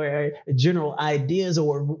similar, or general ideas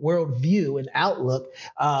or worldview and outlook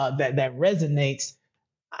that resonates.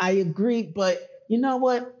 I agree, but you know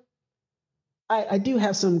what? I do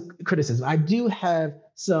have some criticism. I do have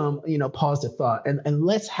some, pause to thought, and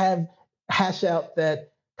let's hash out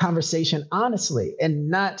that conversation honestly, and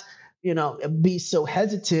not, be so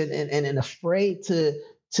hesitant and afraid to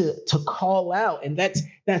call out. And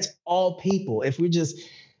that's all people. If we just,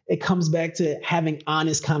 it comes back to having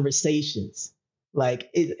honest conversations. Like,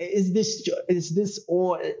 is this,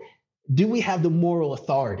 or do we have the moral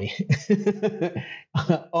authority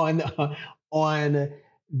on on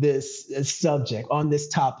this subject, on this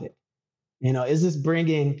topic? Is this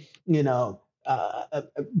bringing a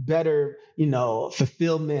better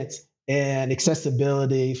fulfillment and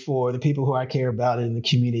accessibility for the people who I care about in the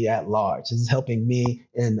community at large? Is this helping me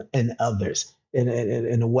and others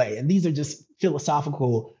in a way? And these are just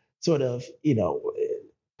philosophical sort of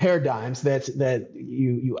paradigms that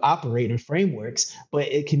you operate in frameworks, but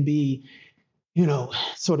it can be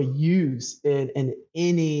sort of used in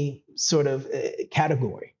any sort of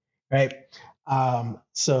category, right?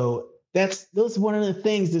 So those are one of the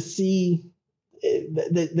things to see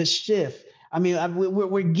the shift. I mean,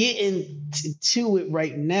 we're getting to it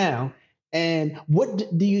right now. And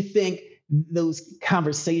what do you think those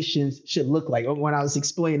conversations should look like? When I was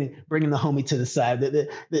explaining, bringing the homie to the side,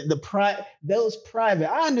 those private,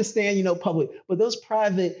 I understand, public, but those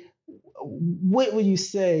private, what would you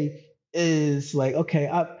say is like, okay,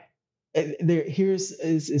 here's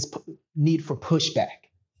is need for pushback.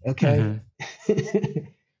 Okay. Mm-hmm.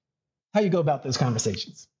 How you go about those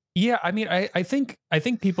conversations? Yeah, I mean, I think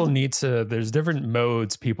people need to, there's different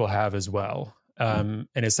modes people have as well. And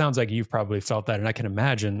it sounds like you've probably felt that, and I can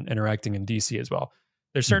imagine interacting in DC as well.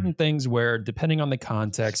 There's certain things where, depending on the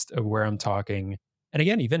context of where I'm talking, and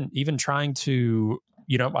again, even trying to,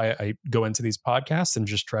 I go into these podcasts and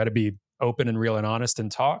just try to be open and real and honest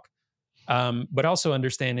and talk. But also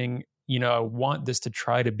understanding, I want this to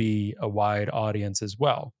try to be a wide audience as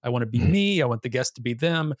well. I want to be me. I want the guests to be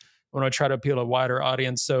them. I want to try to appeal to a wider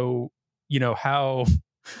audience. So,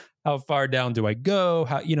 how far down do I go?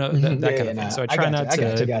 How, that kind of thing. So I try not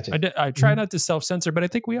to, I try not to self-censor, but I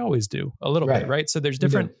think we always do a little bit, right? So there's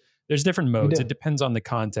different modes. It depends on the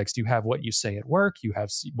context. You have what you say at work. You have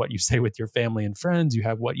what you say with your family and friends. You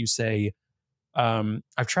have what you say.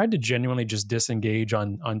 I've tried to genuinely just disengage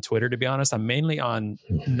on Twitter, to be honest. I'm mainly on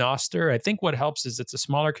Nostr. I think what helps is it's a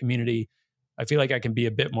smaller community. I feel like I can be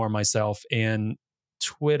a bit more myself, and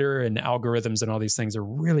Twitter and algorithms and all these things are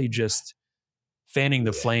really just fanning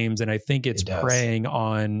the flames. And I think it's preying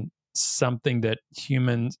on something that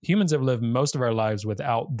humans have lived most of our lives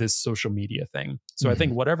without this social media thing. So I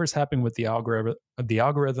think whatever's happening with the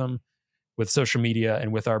algorithm, with social media,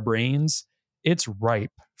 and with our brains, it's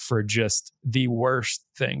ripe for just the worst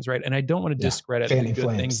things, right? And I don't want to discredit the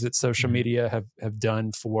good things that social media have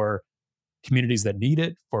done for communities that need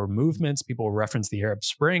it, for movements. People reference the Arab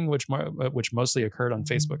Spring, which mostly occurred on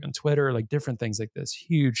Facebook and Twitter, like different things like this.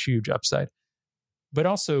 Huge upside. But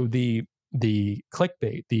also the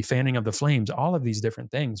clickbait, the fanning of the flames, all of these different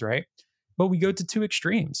things, right? But we go to two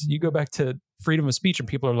extremes. You go back to freedom of speech and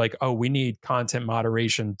people are like, oh, we need content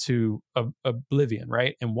moderation to oblivion,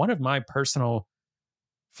 right? And one of my personal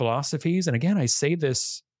philosophies, and again, I say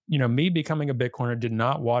this, me becoming a Bitcoiner did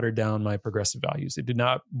not water down my progressive values. It did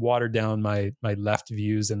not water down my left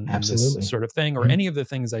views and this sort of thing, or any of the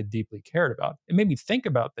things I deeply cared about. It made me think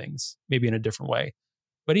about things maybe in a different way.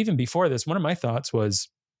 But even before this, one of my thoughts was,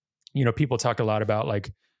 people talk a lot about,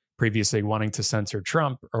 like, previously wanting to censor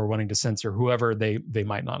Trump or wanting to censor whoever they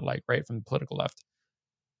might not like, right, from the political left.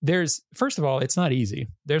 First of all, it's not easy.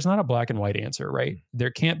 There's not a black and white answer, right?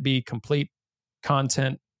 There can't be complete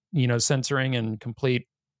content, censoring, and complete,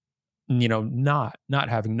 not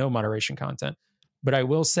having no moderation content. But I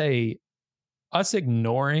will say, us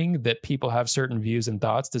ignoring that people have certain views and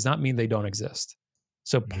thoughts does not mean they don't exist.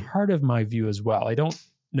 So part of my view as well, I don't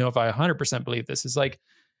know if I 100% believe this, is like,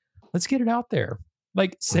 let's get it out there.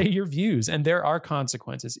 Like, say your views, and there are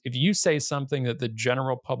consequences. If you say something that the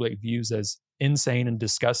general public views as insane and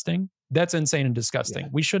disgusting, that's insane and disgusting.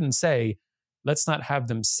 We shouldn't say, let's not have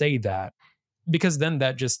them say that, because then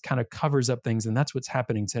that just kind of covers up things. And that's what's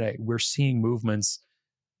happening today. We're seeing movements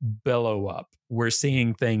billow up. We're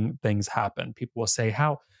seeing things happen. People will say,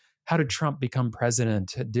 how how did Trump become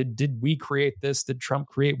president? Did we create this? Did Trump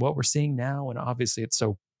create what we're seeing now? And obviously it's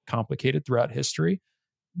so complicated throughout history.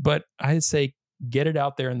 But I'd say get it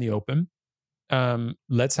out there in the open.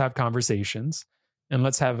 Let's have conversations and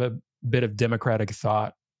let's have a bit of democratic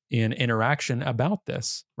thought and interaction about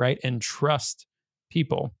this, right? And trust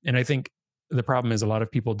people. And I think the problem is a lot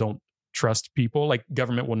of people don't trust people. Like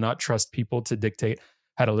government will not trust people to dictate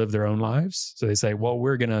how to live their own lives. So they say, well,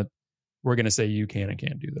 we're gonna say you can and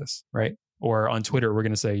can't do this, right? Or on Twitter, we're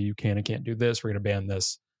gonna say you can and can't do this. We're gonna ban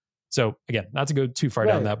this. So again, not to go too far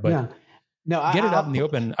down that, but Yeah. No, get it out in the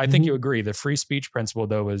open. I think you agree. The free speech principle,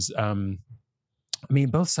 though, is, I mean,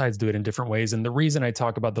 both sides do it in different ways. And the reason I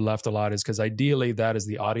talk about the left a lot is because ideally that is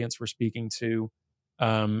the audience we're speaking to.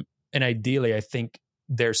 And ideally, I think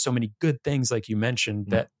there's so many good things, like you mentioned,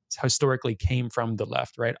 that historically came from the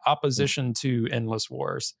left, right? Opposition to endless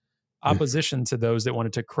wars, opposition to those that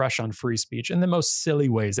wanted to crush on free speech in the most silly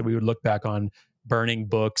ways that we would look back on, burning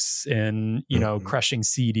books and, crushing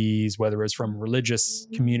CDs, whether it was from religious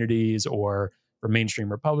communities or for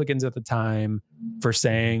mainstream Republicans at the time, for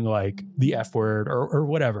saying like the F word or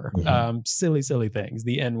whatever, silly things,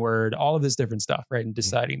 the N word, all of this different stuff, right? And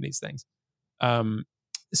deciding these things.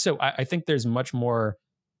 So I think there's much more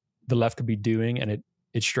the left could be doing, and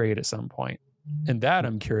it strayed at some point. And that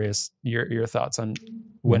I'm curious your thoughts on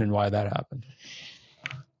when and why that happened.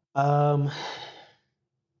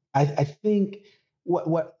 I think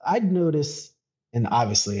what I'd notice, and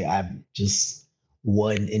obviously I'm just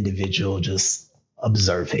one individual just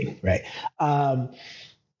observing, right?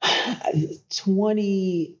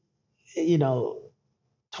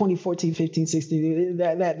 2014, 15, 16,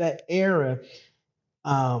 that era.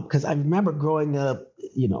 Because I remember growing up,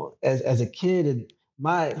 as a kid, and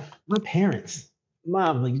my parents,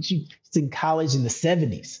 mom, like she's in college in the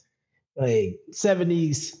 70s, like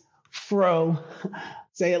 70s fro,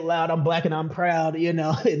 say it loud, I'm Black and I'm proud, and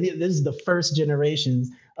this is the first generations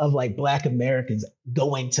of like Black Americans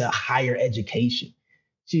going to higher education.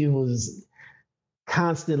 She was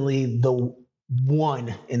constantly the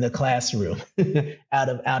one in the classroom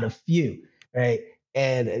out of few, right?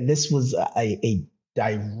 And this was a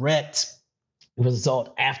direct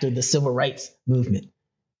result after the civil rights movement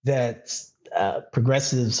that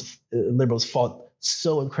progressives, liberals fought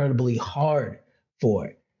so incredibly hard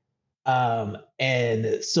for.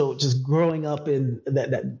 And so just growing up in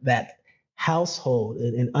that household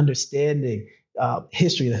and understanding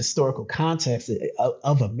history, the historical context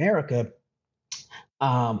of America,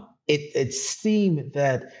 it seemed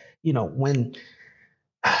that, when,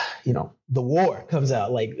 the war comes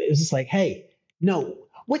out, like, it was just like, hey, no,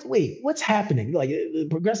 wait, what's happening? Like the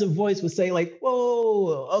progressive voice would say like,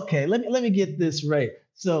 whoa, okay, let me get this right.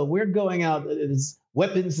 So we're going out as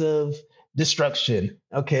weapons of destruction.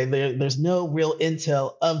 Okay, there's no real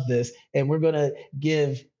intel of this. And we're going to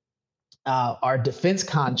give our defense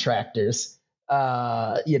contractors,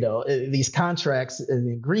 these contracts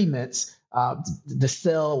and agreements to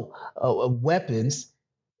sell weapons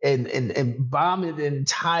and bomb an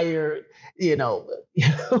entire,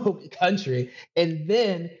 country, and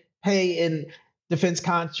then pay in defense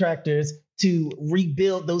contractors to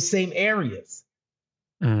rebuild those same areas.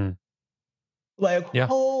 Mm. Like,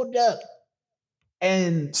 hold up.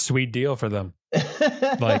 And sweet deal for them.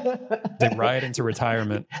 Like they ride into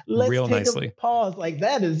retirement real nicely. A pause. Like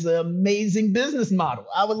that is an amazing business model.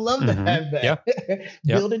 I would love to have that.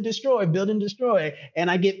 Build and destroy, and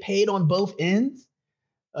I get paid on both ends.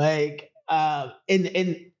 Like,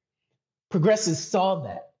 and progressives saw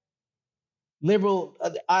that. Liberal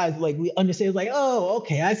eyes, like we understand, like, oh,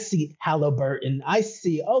 okay, I see Halliburton. I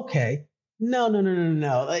see, okay. No.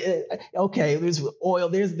 Okay, there's oil.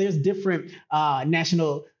 There's different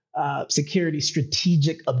national security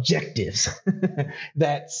strategic objectives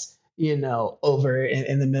that's over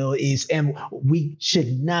in the Middle East, and we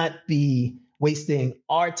should not be wasting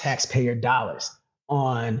our taxpayer dollars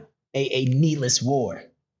on a needless war.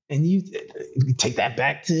 And you take that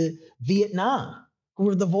back to Vietnam. Who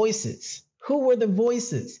were the voices? Who were the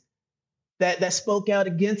voices that spoke out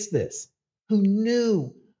against this? Who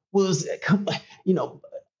knew was,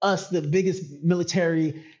 us, the biggest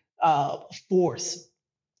military force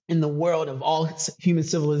in the world of all human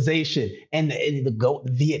civilization, and the GOAT,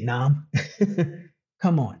 Vietnam?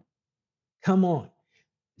 Come on.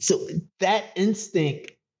 So that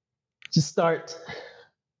instinct to start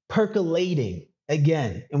percolating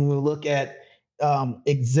again, and we look at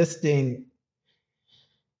existing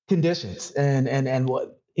conditions and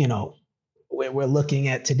what we're looking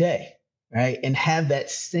at today, right? And have that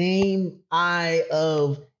same eye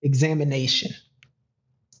of examination.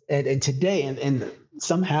 And today, and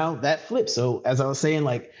somehow that flips. So as I was saying,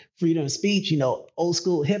 like freedom of speech, old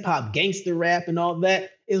school hip hop, gangster rap, and all that,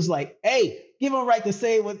 it was like, hey, give them a right to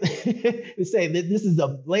say what to say that this is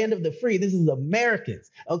a land of the free. This is Americans,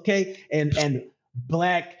 okay? And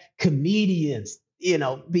black comedians,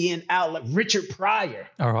 being out like Richard Pryor.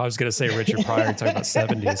 Oh, I was gonna say Richard Pryor talking about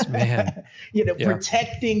 70s, man.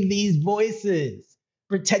 Protecting these voices.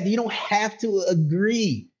 You don't have to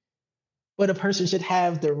agree, but a person should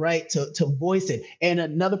have the right to voice it. And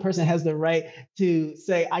another person has the right to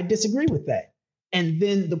say, I disagree with that. And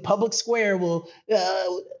then the public square will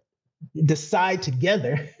decide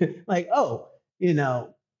together, like, oh,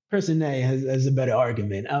 person A has a better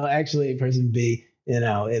argument. Oh, actually, person B,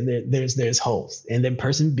 there's holes. And then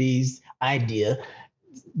person B's idea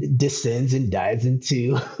descends and dives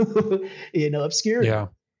into, obscurity. Yeah.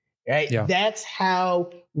 Right. Yeah. That's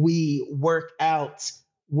how we work out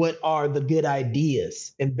what are the good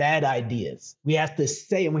ideas and bad ideas. We have to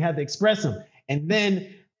say and we have to express them. And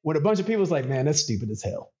then when a bunch of people's like, man, that's stupid as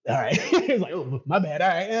hell. All right. It's like, oh, my bad. All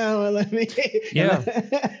right. Well, let me. Yeah.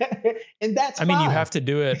 And that's I mean, you have to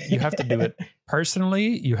do it. You have to do it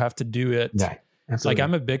personally. You have to do it. Right. Like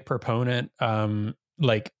I'm a big proponent.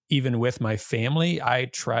 Like even with my family, I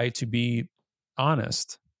try to be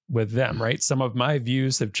honest with them, right? Some of my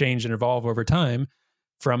views have changed and evolved over time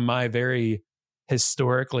from my very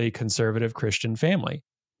historically conservative Christian family.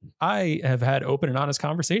 I have had open and honest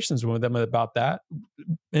conversations with them about that.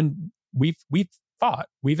 And we've fought,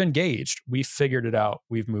 we've engaged, we've figured it out,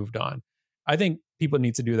 we've moved on. I think people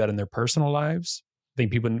need to do that in their personal lives. I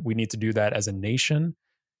think we need to do that as a nation.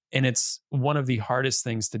 And it's one of the hardest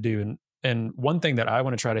things to do. And one thing that I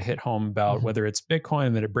want to try to hit home about, whether it's Bitcoin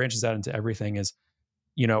and that it branches out into everything, is,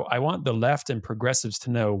 I want the left and progressives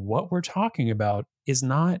to know what we're talking about is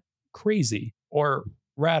not crazy or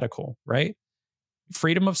radical, right?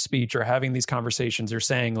 Freedom of speech or having these conversations or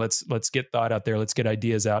saying, let's get thought out there, let's get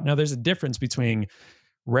ideas out. Now, there's a difference between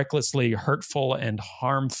recklessly hurtful and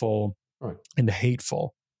harmful and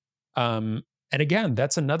hateful. And again,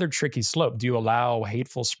 that's another tricky slope. Do you allow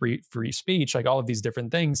hateful free speech, like all of these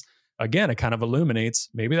different things? Again, it kind of illuminates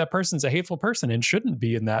maybe that person's a hateful person and shouldn't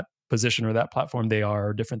be in that position or that platform they are,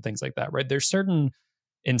 or different things like that, right? There's certain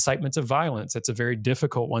incitements of violence. It's a very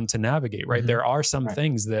difficult one to navigate, right? There are some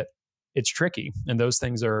things that it's tricky, and those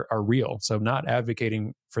things are real. So I'm not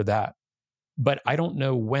advocating for that, but I don't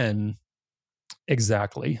know when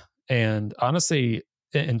exactly. And honestly,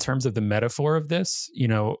 in terms of the metaphor of this,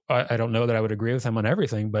 I don't know that I would agree with him on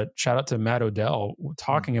everything, but shout out to Matt Odell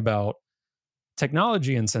talking about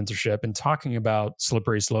technology and censorship and talking about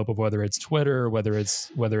slippery slope of whether it's Twitter, whether it's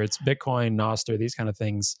Bitcoin, Nostr, these kind of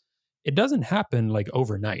things. It doesn't happen like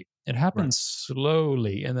overnight. It happens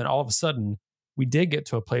slowly. And then all of a sudden we did get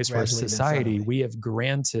to a place where society, we have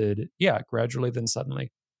granted, gradually then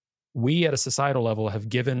suddenly, we at a societal level have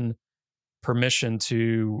given permission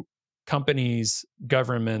to companies,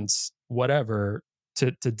 governments, whatever,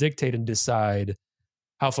 to dictate and decide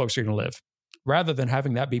how folks are going to live, rather than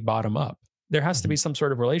having that be bottom up. There has to be some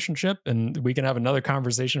sort of relationship, and we can have another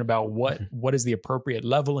conversation about what is the appropriate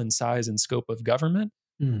level and size and scope of government.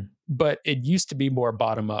 But it used to be more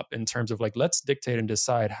bottom up in terms of like, let's dictate and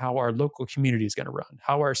decide how our local community is going to run,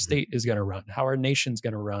 how our state is going to run, how our nation's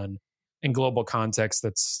going to run. In global context,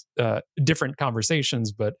 that's different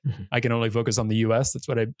conversations, but I can only focus on the US. That's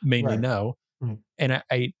what I mainly know. And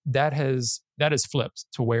that has flipped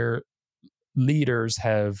to where leaders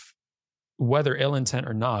have, whether ill intent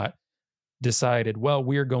or not, decided, well,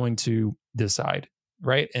 we're going to decide,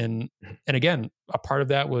 right? And again, a part of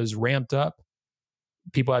that was ramped up.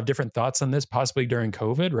 People have different thoughts on this, possibly during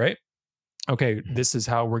COVID, right? Okay, this is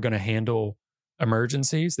how we're going to handle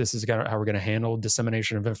emergencies. This is how we're going to handle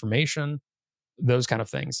dissemination of information, those kind of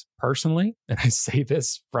things. Personally, and I say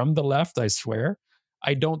this from the left, I swear,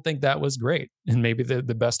 I don't think that was great. And maybe the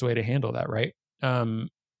best way to handle that, right?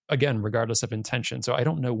 Again, regardless of intention. So I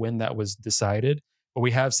don't know when that was decided, but we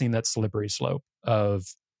have seen that slippery slope of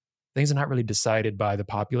things are not really decided by the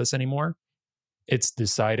populace anymore. It's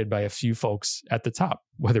decided by a few folks at the top,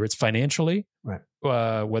 whether it's financially,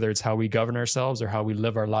 whether it's how we govern ourselves or how we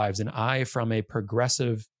live our lives. And I, from a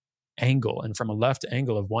progressive angle and from a left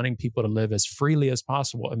angle of wanting people to live as freely as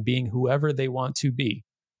possible and being whoever they want to be,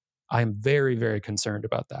 I'm very, very concerned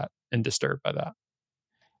about that and disturbed by that.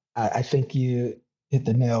 I think you hit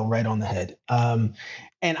the nail right on the head. And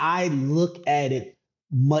I look at it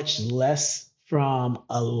much less from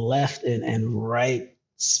a left and right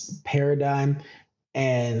paradigm.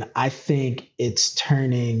 And I think it's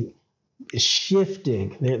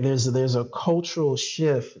shifting. There's a cultural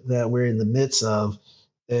shift that we're in the midst of,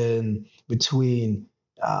 in between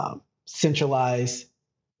centralized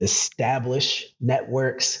established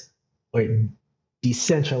networks or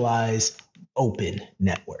decentralized open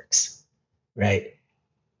networks, right?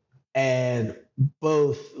 And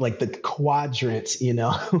both like the quadrants, you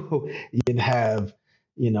can have,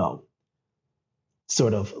 you know,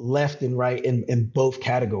 sort of left and right in both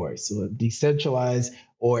categories. So decentralized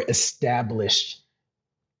or established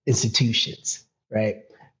institutions, right?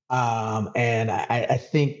 And I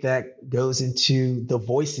think that goes into the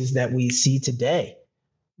voices that we see today,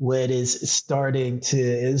 what is starting to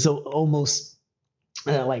is almost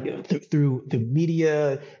through the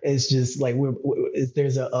media. Is just like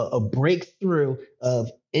there's a breakthrough of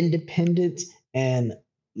independent and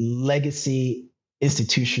legacy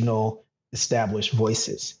institutional established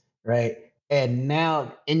voices, right? And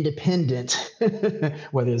now independent,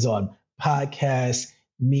 whether it's on podcasts,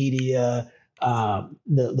 media,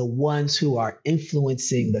 the ones who are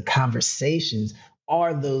influencing the conversations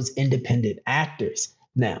are those independent actors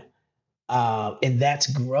now, and that's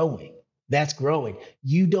growing. That's growing.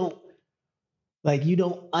 You don't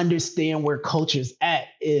understand where culture's at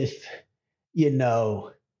if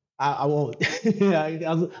I won't.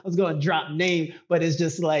 I was going to drop name, but it's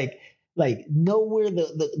just like nowhere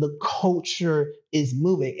the culture is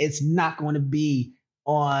moving. It's not going to be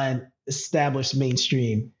on established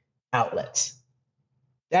mainstream outlets.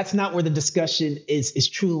 That's not where the discussion is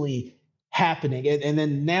truly happening. And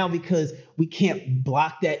then now, because we can't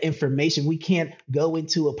block that information, we can't go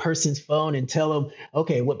into a person's phone and tell them,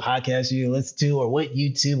 okay, what podcast you listen to, or what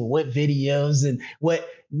YouTube, or what videos, and what.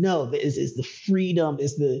 No, is the freedom,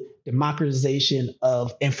 is the democratization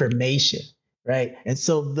of information, right? And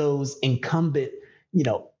so those incumbent,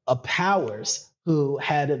 powers who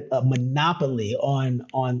had a monopoly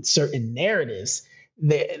on certain narratives,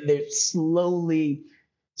 they're slowly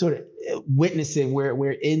sort of witnessing where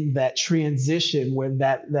we're in that transition where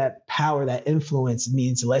that power, that influence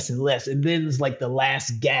means less and less. And then it's like the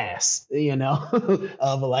last gasp,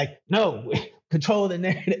 of like, no, control the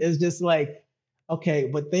narrative. It's just like, okay,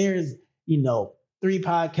 but there's, 3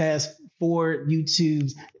 podcasts, 4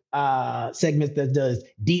 YouTubes, segments that does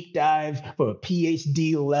deep dive for a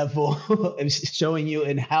PhD level and showing you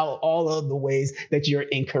in how all of the ways that you're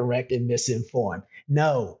incorrect and misinformed.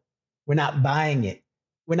 No, we're not buying it.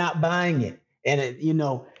 We're not buying it. And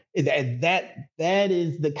that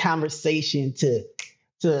is the conversation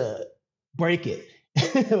to break it,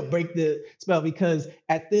 break the spell. Because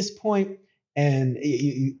at this point, and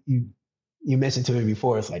you mentioned to me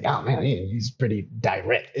before, it's like, oh man, he's pretty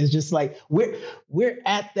direct. It's just like we're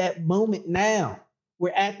at that moment now.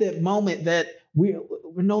 We're at that moment that we're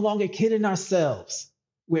no longer kidding ourselves.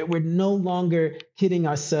 We're no longer kidding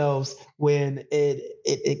ourselves when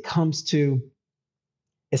it comes to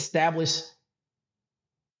establish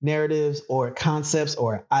narratives or concepts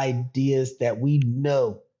or ideas that we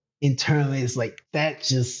know internally is like, that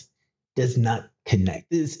just does not connect.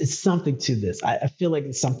 It's something to this. I feel like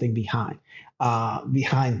it's something behind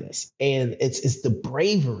this. And it's the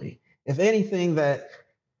bravery, if anything, that,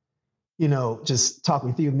 just talking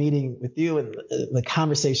with you, meeting with you, and the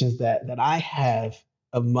conversations that I have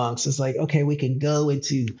amongst, it's like, okay, we can go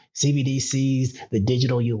into CBDCs, the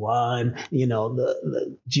digital yuan,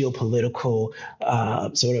 the geopolitical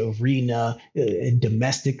sort of arena, and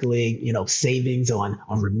domestically, savings on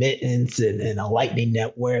remittance and a lightning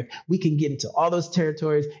network. We can get into all those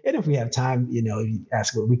territories. And if we have time, if you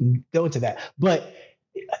ask, we can go into that. But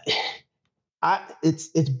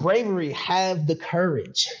it's bravery. Have the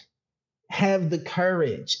courage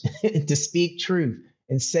to speak truth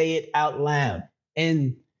and say it out loud.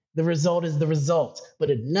 And the result is the result. But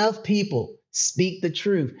enough people speak the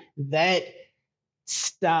truth, that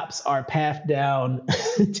stops our path down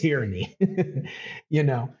tyranny. The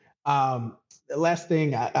last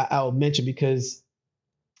thing I'll mention, because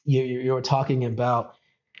you're talking about,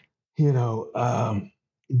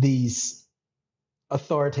 these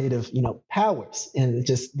authoritative, powers, and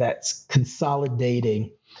just that's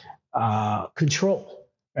consolidating control,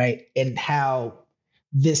 right? And how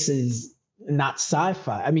this is not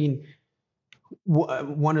sci-fi. I mean,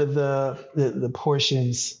 one of the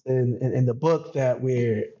portions in the book that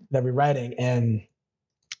we're writing, and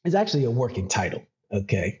it's actually a working title.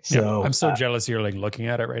 Okay, so yeah, I'm so jealous you're like looking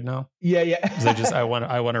at it right now. Yeah. Because I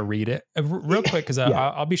want to read it real quick, because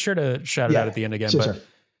I'll be sure to shout it out at the end again. Sure.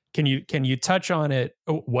 Can you touch on it,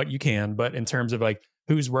 what you can, but in terms of like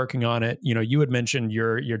who's working on it? You had mentioned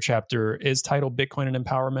your chapter is titled Bitcoin and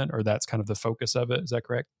Empowerment, or that's kind of the focus of it. Is that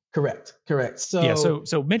correct? Correct. So yeah. So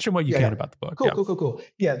mention what you can about the book. Cool.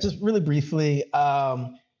 Yeah, just really briefly. Kyle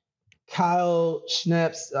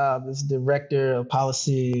Schneps, is director of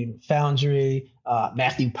policy Foundry.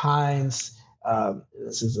 Matthew Pines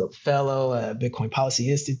This is a fellow at Bitcoin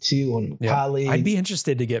Policy Institute, one of my colleagues. I'd be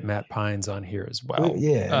interested to get Matt Pines on here as well.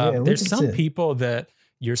 Yeah. There's some people that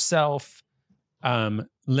yourself,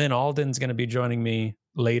 Lynn Alden's going to be joining me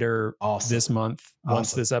later this month.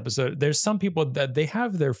 Once this episode, there's some people that they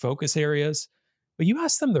have their focus areas, but you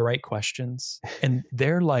ask them the right questions and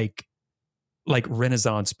they're like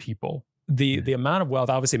Renaissance people. The amount of wealth,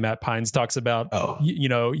 obviously Matt Pines talks about,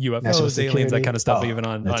 UFOs, aliens, that kind of stuff, even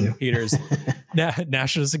on Peter's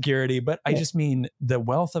national security. But I just mean the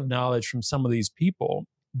wealth of knowledge from some of these people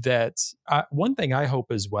that one thing I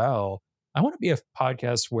hope as well, I want to be a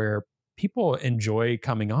podcast where people enjoy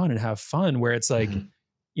coming on and have fun, where it's like,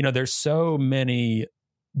 there's so many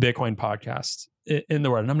Bitcoin podcasts in the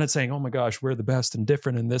world. And I'm not saying, oh my gosh, we're the best and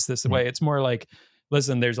different in this way. It's more like,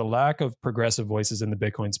 listen, there's a lack of progressive voices in the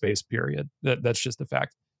Bitcoin space, period. That's just a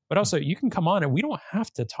fact. But also, you can come on and we don't have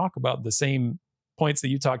to talk about the same points that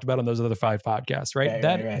you talked about on those other 5 podcasts, right?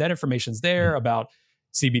 That information's there about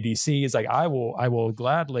CBDC. Is like, I will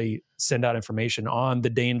gladly send out information on the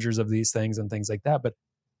dangers of these things and things like that. But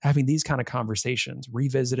having these kind of conversations,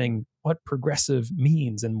 revisiting what progressive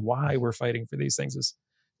means and why we're fighting for these things is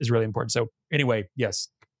really important. So anyway, yes,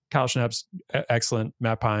 Kyle Schnepp's excellent.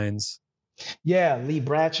 Matt Pines. Yeah, Lee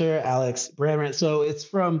Bratcher, Alex Brammer. So it's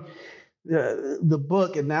from the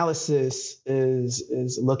book. Analysis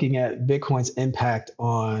is looking at Bitcoin's impact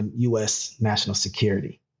on U.S. national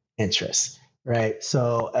security interests, right?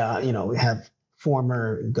 So, we have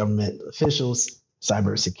former government officials,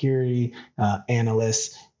 cybersecurity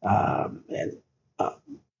analysts, and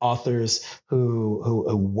authors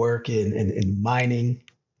who work in mining,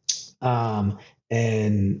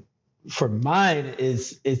 and for mine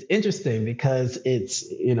is interesting because it's,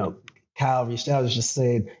 Kyle reached out, was just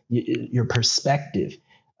saying your perspective,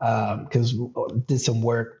 because did some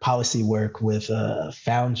policy work with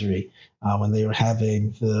Foundry when they were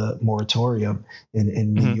having the moratorium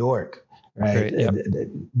in New York, right? Great, yep.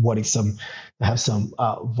 And wanting have some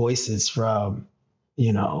voices from,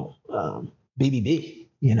 BBB,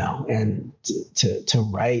 and to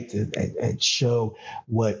write and show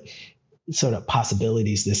what sort of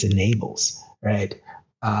possibilities this enables, right?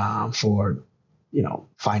 For,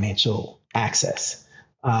 financial access.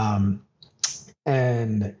 And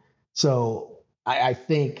so I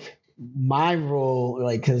think my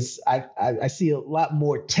role, cause I see a lot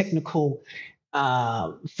more technical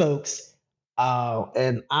folks,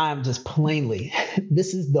 and I'm just plainly,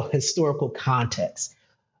 this is the historical context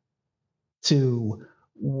to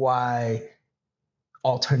why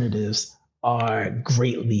alternatives are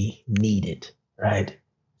greatly needed, right?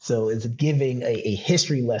 So it's giving a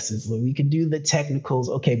history lessons. We can do the technicals,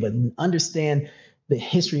 okay, but understand the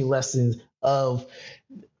history lessons of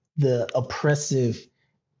the oppressive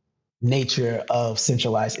nature of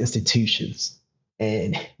centralized institutions.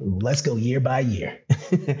 And let's go year by year.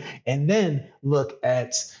 And then look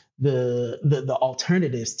at the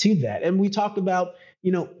alternatives to that. And we talked about,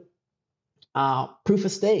 proof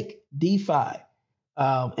of stake, DeFi,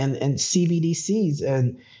 and CBDCs.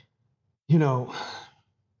 And,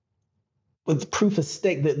 with proof of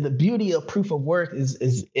stake, the beauty of proof of work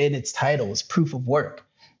is in its title, is proof of work,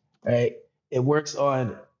 right? It works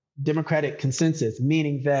on democratic consensus,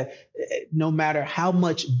 meaning that no matter how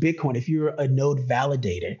much Bitcoin, if you're a node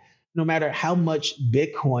validator, no matter how much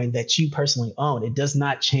Bitcoin that you personally own, it does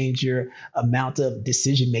not change your amount of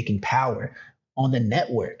decision-making power on the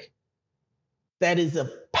network. That is a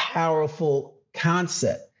powerful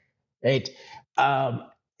concept, right?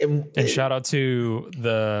 And shout out to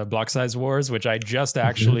the Block Size Wars, which I just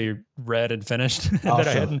actually read and finished that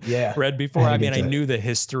I hadn't read before. I knew the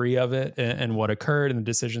history of it and what occurred and the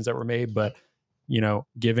decisions that were made, but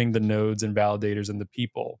giving the nodes and validators and the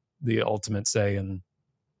people the ultimate say in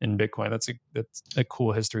Bitcoin. That's a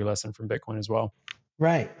cool history lesson from Bitcoin as well.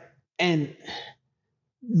 Right. And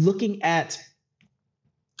looking at,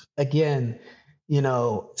 again,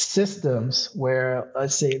 systems where,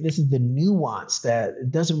 let's say, this is the nuance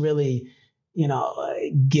that doesn't really,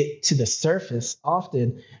 get to the surface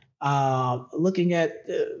often, looking at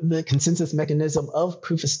the consensus mechanism of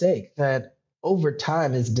proof of stake that over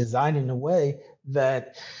time is designed in a way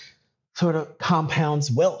that sort of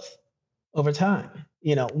compounds wealth over time.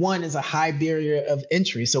 One is a high barrier of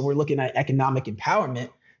entry. So we're looking at economic empowerment.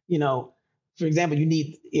 For example, you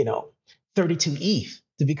need, 32 ETH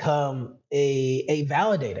to become a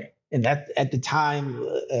validator. And that at the time,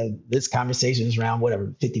 this conversation is around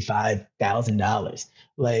 $55,000.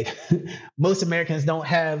 Like most Americans don't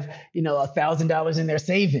have, $1,000 in their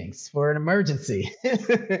savings for an emergency.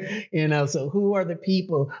 So who are the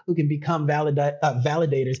people who can become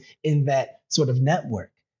validators in that sort of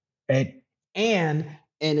network, right? and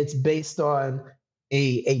it's based on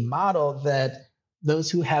a model that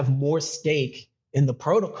those who have more stake in the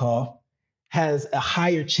protocol has a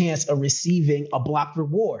higher chance of receiving a block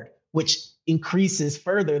reward, which increases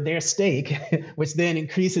further their stake, which then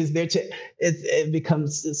increases it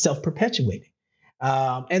becomes self-perpetuating.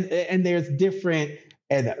 And there's different,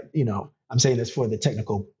 and I'm saying this for the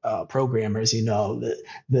technical programmers,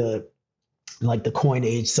 the like the coin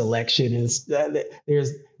age selection is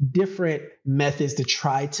there's different methods to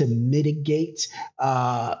try to mitigate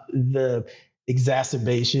the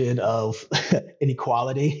exacerbation of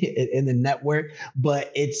inequality in the network,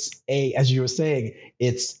 but it's as you were saying,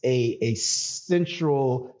 it's a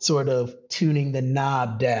central sort of tuning the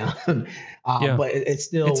knob down. But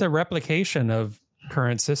it's a replication of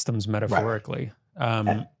current systems metaphorically.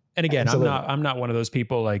 Right. And again, absolutely. I'm not one of those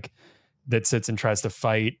people like that sits and tries to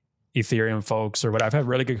fight Ethereum folks or what. I've had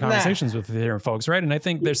really good conversations with Ethereum folks, right? And I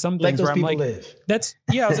think there's some things where I'm like, I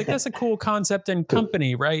was like, that's a cool concept and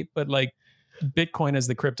company, right? But like Bitcoin as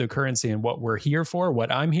the cryptocurrency and what we're here for, what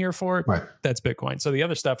I'm here for, right, that's Bitcoin. So the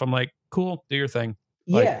other stuff, I'm like, cool, do your thing.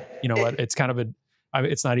 Like, you know what? It's kind of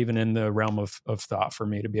it's not even in the realm of thought for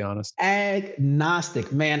me, to be honest.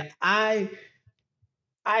 Agnostic, man.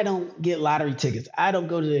 I don't get lottery tickets. I don't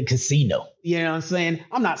go to the casino. You know what I'm saying?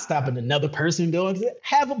 I'm not stopping another person going to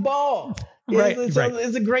have a ball. Right.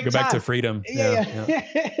 It's a great time. Go back to freedom. Yeah.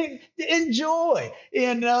 Enjoy,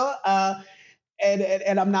 and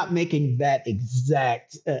I'm not making that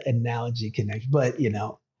exact analogy connection, but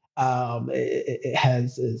it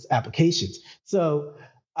has its applications. So,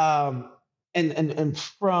 and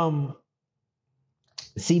from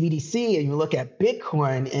CBDC, and you look at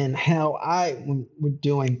Bitcoin and how when we're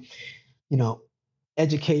doing,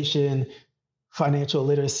 education, financial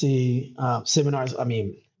literacy seminars. I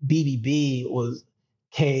mean, BBB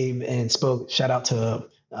came and spoke. Shout out to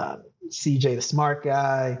CJ, the smart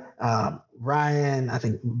guy, Ryan. I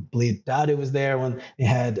believe Dadu was there when they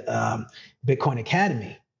had Bitcoin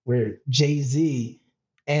Academy, where Jay-Z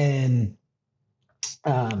and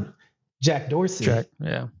Jack Dorsey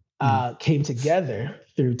came together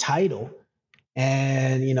through Tidal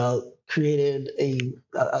and, created a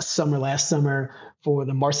summer last summer for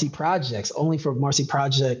the Marcy Projects, only for Marcy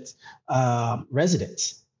Project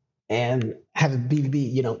residents, and have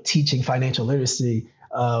BBB, teaching financial literacy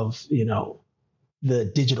of,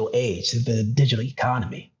 the digital age, the digital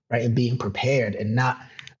economy, right? And being prepared and not,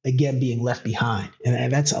 again, being left behind.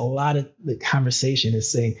 And that's a lot of the conversation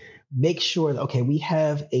is saying, make sure that, okay, we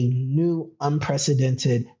have a new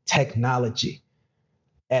unprecedented technology.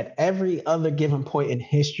 At every other given point in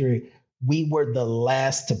history, we were the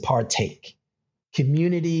last to partake.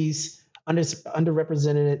 Communities,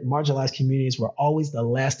 underrepresented, marginalized communities were always the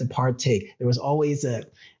last to partake. There was always a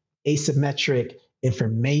asymmetric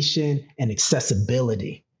information and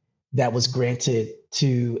accessibility that was granted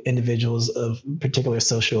to individuals of particular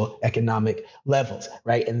social economic levels,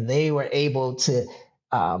 right? And they were able to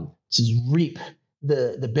just reap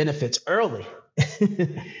the benefits early.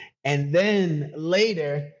 And then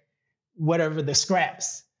later, whatever the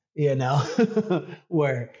scraps,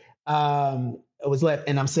 were was left.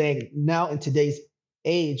 And I'm saying now in today's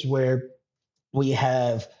age where we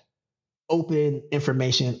have open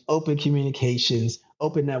information, open communications,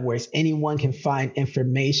 open networks, anyone can find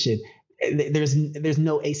information. There's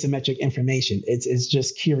no asymmetric information. It's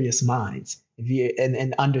just curious minds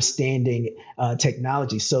and understanding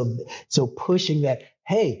technology. So pushing that,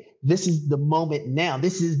 hey, this is the moment now.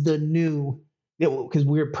 This is the new, because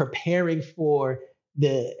we're preparing for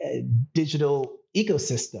the digital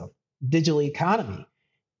ecosystem, digital economy.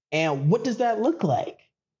 And what does that look like?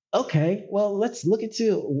 Okay, well, let's look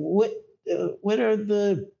into what are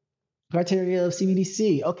the criteria of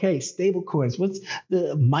CBDC? Okay, stable coins. What's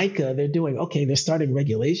the MICA they're doing? Okay, they're starting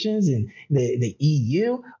regulations in the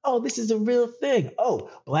EU. Oh, this is a real thing.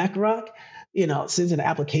 Oh, BlackRock, sends an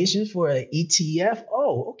application for an ETF.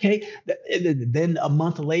 Oh, okay. Then a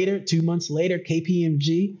month later, 2 months later,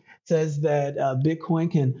 KPMG says that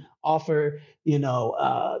Bitcoin can offer,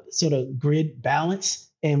 sort of grid balance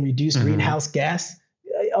and reduce greenhouse gas.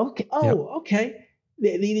 Okay. Oh, yep. Okay.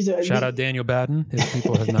 Shout out Daniel Batten. If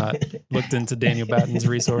people have not looked into Daniel Batten's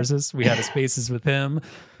resources, we had a spaces with him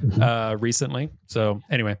recently. So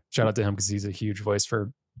anyway, shout out to him because he's a huge voice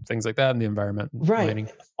for things like that in the environment. Right. Mining.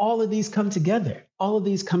 All of these come together.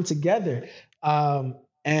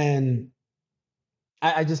 And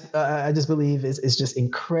I just believe it's just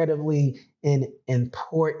incredibly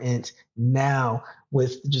important now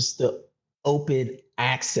with just the open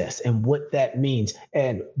access and what that means.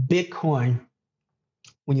 And Bitcoin,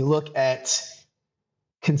 when you look at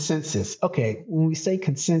consensus, okay, when we say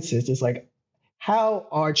consensus, it's like, how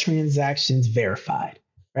are transactions verified,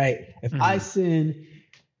 right? If I send,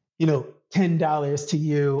 $10 to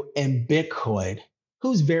you in Bitcoin,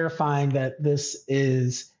 who's verifying that this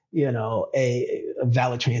is, a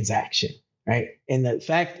valid transaction, right? And the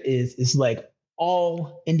fact is, it's like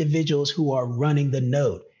all individuals who are running the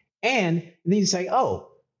node. And then you say, oh,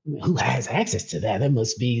 who has access to that? That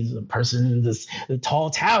must be the person in the tall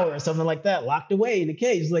tower or something like that, locked away in a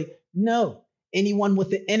cage. It's like, no, anyone with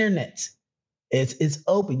the internet. It's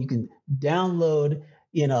open. You can download,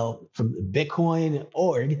 from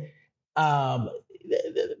Bitcoin.org, the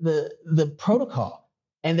protocol,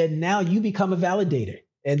 and then now you become a validator.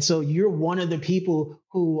 And so you're one of the people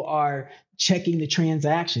who are checking the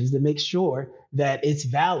transactions to make sure that it's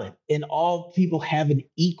valid, and all people have an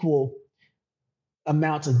equal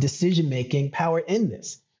amount of decision making power in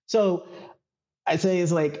this. So I say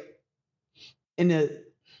it's like, in the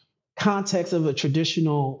context of a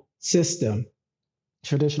traditional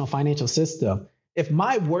financial system, if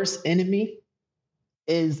my worst enemy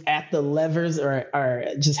is at the levers, or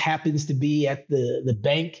just happens to be at the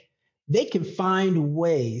bank, they can find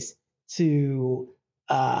ways to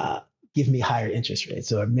give me higher interest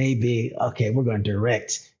rates. Or maybe, okay, we're going to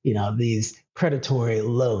direct, these predatory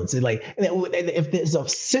loans. And like, if there's a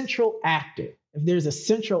central actor,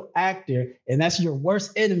 and that's your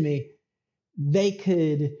worst enemy, they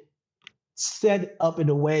could set up in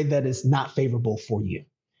a way that is not favorable for you,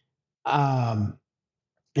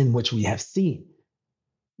 in which we have seen.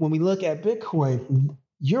 When we look at Bitcoin,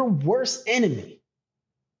 your worst enemy,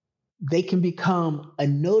 they can become a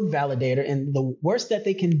node validator. And the worst that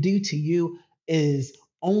they can do to you is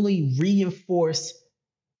only reinforce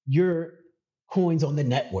your coins on the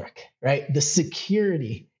network, right? The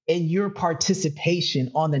security and your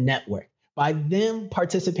participation on the network. By them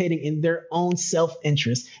participating in their own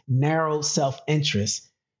self-interest, narrow self-interest,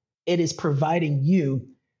 it is providing you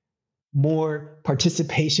more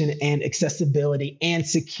participation and accessibility and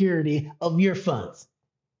security of your funds.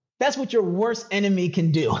 That's what your worst enemy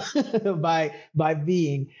can do by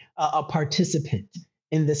being a participant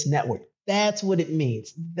in this network. That's what it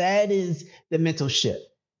means. That is the mental shift.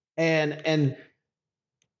 And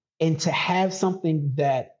to have something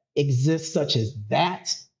that exists such as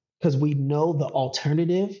that, because we know the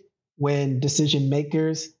alternative when decision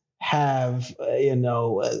makers have,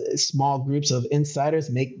 small groups of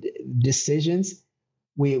insiders make decisions,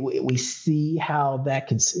 we see how that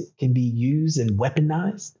can be used and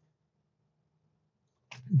weaponized.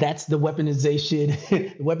 That's the weaponization.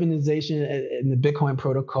 Weaponization in the Bitcoin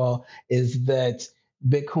protocol is that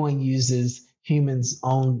Bitcoin uses humans'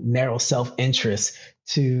 own narrow self-interest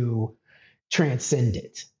to transcend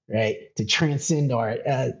it, right? To transcend our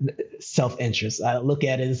self-interest. I look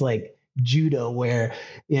at it as like judo, where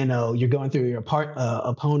you're going through your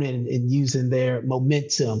opponent and using their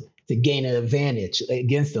momentum to gain an advantage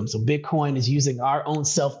against them. So Bitcoin is using our own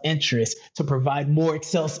self-interest to provide more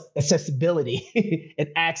accessibility and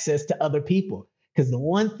access to other people. Because the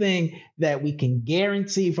one thing that we can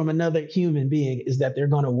guarantee from another human being is that they're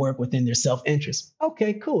going to work within their self-interest.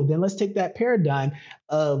 Okay, cool. Then let's take that paradigm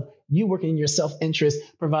of you working in your self-interest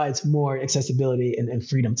provides more accessibility and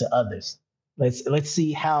freedom to others. Let's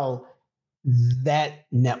see how that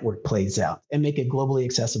network plays out and make it globally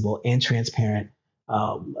accessible and transparent,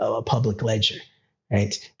 a public ledger,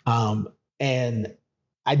 right? And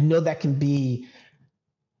I know that can be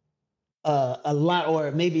a lot,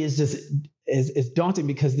 or maybe it's just is daunting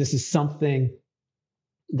because this is something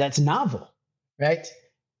that's novel, right?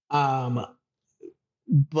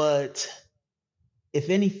 But if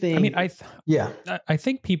anything, I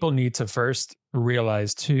think people need to first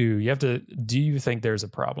realize too, do you think there's a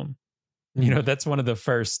problem? That's one of the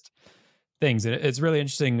first things. And it's really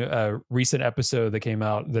interesting. Recent episode that came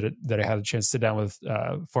out that I had a chance to sit down with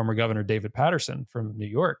former Governor David Patterson from New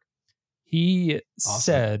York. He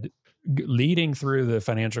said, leading through the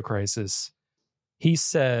financial crisis, he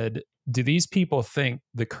said, do these people think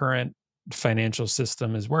the current financial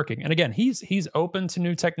system is working? And again, he's open to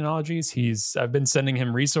new technologies. I've been sending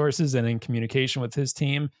him resources and in communication with his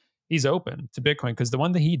team. He's open to Bitcoin because the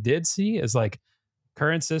one that he did see is like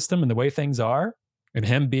current system and the way things are, and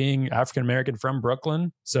him being African American from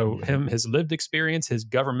Brooklyn. So his lived experience, his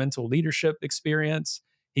governmental leadership experience,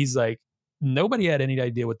 he's like, nobody had any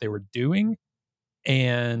idea what they were doing.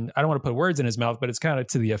 And I don't want to put words in his mouth, but it's kind of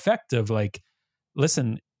to the effect of like,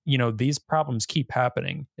 listen, these problems keep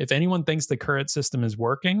happening. If anyone thinks the current system is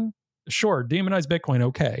working, sure, demonize Bitcoin,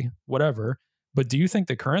 okay, whatever. But do you think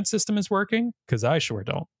the current system is working? Because I sure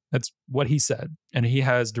don't. That's what he said. And he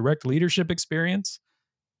has direct leadership experience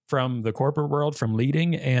from the corporate world, from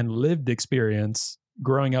leading, and lived experience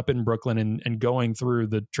growing up in Brooklyn and going through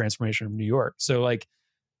the transformation of New York. So like,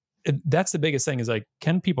 that's the biggest thing is like,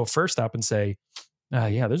 can people first stop and say,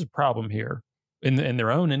 yeah, there's a problem here in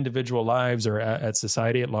their own individual lives or at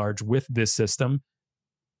society at large with this system,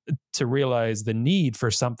 to realize the need for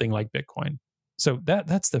something like Bitcoin. So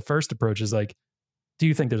that's the first approach is like, do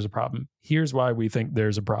you think there's a problem? Here's why we think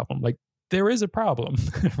there's a problem. Like, there is a problem,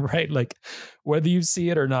 right? Like, whether you see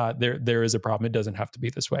it or not, there is a problem. It doesn't have to be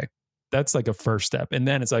this way. That's like a first step. And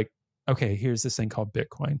then it's like, okay, here's this thing called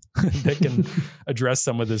Bitcoin that can address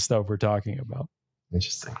some of this stuff we're talking about.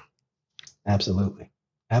 Interesting. Absolutely.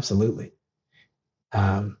 Absolutely.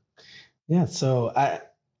 Yeah. So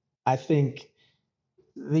I think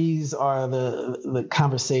these are the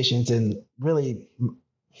conversations and really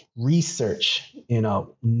research,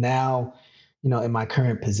 now, in my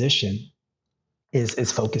current position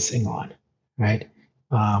is focusing on, right?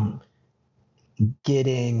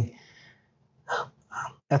 Getting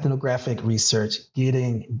ethnographic research,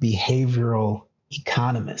 getting behavioral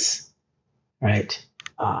economists, right?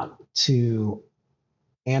 To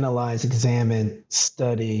analyze, examine,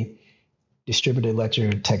 study distributed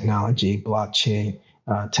ledger technology, blockchain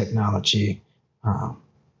technology,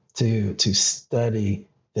 to study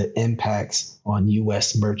the impacts on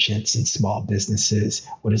U.S. merchants and small businesses.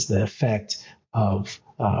 What is the effect of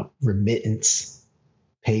remittance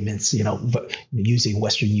payments, using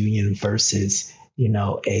Western Union versus,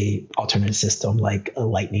 a alternative system like a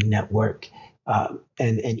Lightning Network.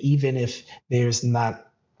 And even if there's not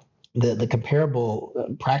the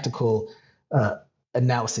comparable practical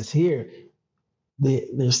analysis here,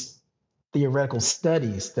 there's theoretical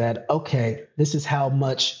studies that, okay, this is how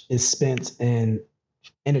much is spent in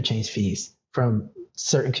interchange fees from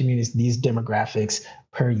certain communities, these demographics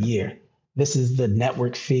per year. This is the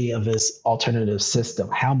network fee of this alternative system.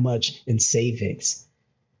 How much in savings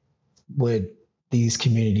would these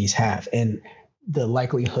communities have? And the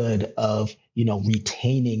likelihood of,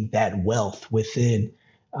 retaining that wealth within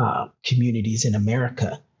communities in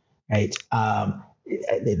America, right?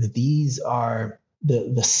 These are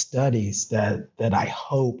the studies that I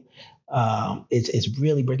hope is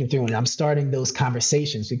really breaking through, and I'm starting those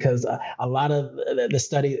conversations because a lot of the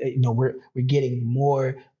study, we're getting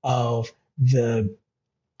more of the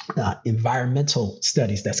environmental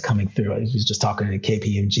studies that's coming through. I was just talking to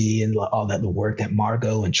KPMG and all that, the work that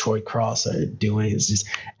Margot and Troy Cross are doing is just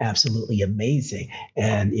absolutely amazing.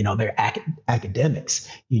 And, they're academics,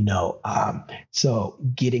 so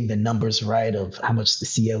getting the numbers right of how much the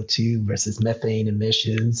CO2 versus methane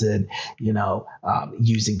emissions and,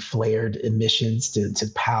 using flared emissions to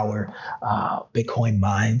power Bitcoin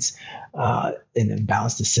mines and then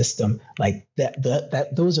balance the system like that.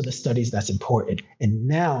 Those are the studies that's important. And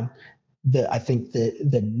now I think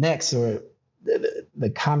the next or the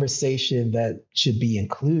conversation that should be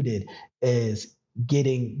included is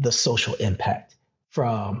getting the social impact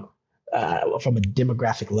from a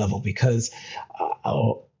demographic level, because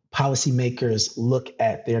policymakers look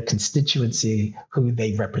at their constituency, who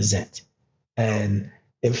they represent. And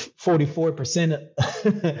if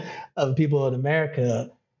 44% of people in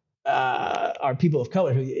America are people of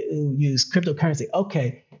color who use cryptocurrency,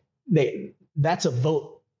 okay, that's a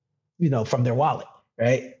vote, from their wallet,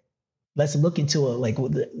 right? Let's look into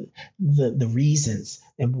the reasons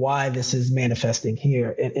and why this is manifesting here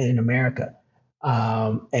in America,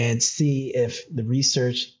 and see if the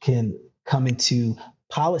research can come into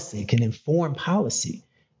policy, can inform policy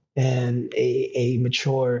in a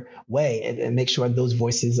mature way, and make sure those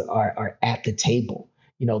voices are at the table.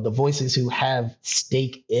 The voices who have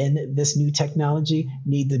stake in this new technology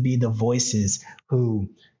need to be the voices who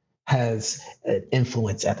has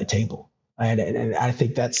influence at the table. And I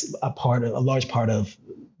think that's a large part of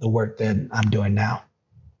the work that I'm doing now.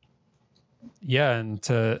 Yeah.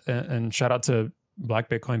 And shout out to Black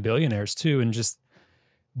Bitcoin billionaires too. And just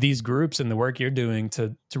these groups and the work you're doing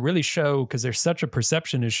to really show, because there's such a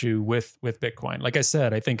perception issue with Bitcoin. Like I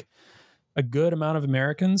said, I think a good amount of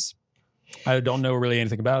Americans, I don't know really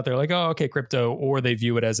anything about it. They're like, oh, okay, crypto, or they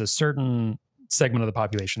view it as a certain segment of the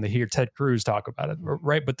population. They hear Ted Cruz talk about it,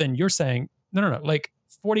 right? But then you're saying, no, like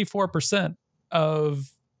 44% of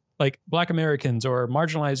like Black Americans or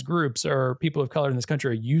marginalized groups or people of color in this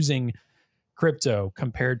country are using crypto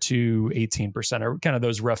compared to 18%, or kind of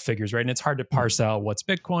those rough figures, right? And it's hard to parse out what's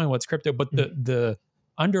Bitcoin, what's crypto, but the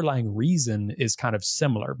underlying reason is kind of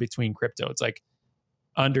similar between crypto. It's like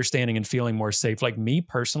understanding and feeling more safe. Like me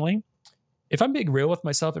personally, if I'm being real with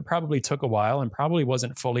myself, it probably took a while and probably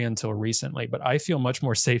wasn't fully until recently, but I feel much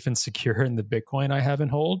more safe and secure in the Bitcoin I have in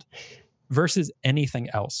hold versus anything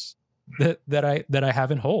else that I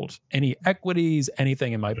have in hold. Any equities,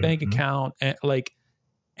 anything in my bank account, like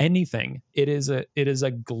anything. It is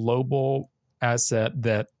a global asset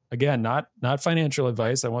that, again, not financial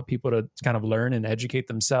advice. I want people to kind of learn and educate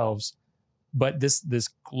themselves. But this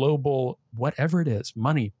global, whatever it is,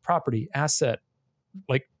 money, property, asset,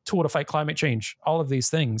 like tool to fight climate change, all of these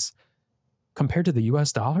things, compared to the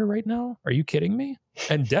US dollar right now, are you kidding me?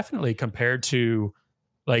 And definitely compared to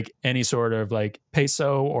like any sort of like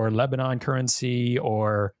peso or Lebanon currency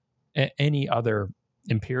or any other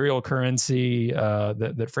imperial currency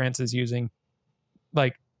that France is using.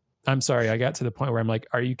 Like, I'm sorry, I got to the point where I'm like,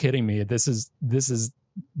 are you kidding me? This is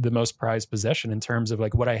the most prized possession in terms of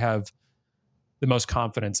like what I have the most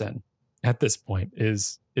confidence in at this point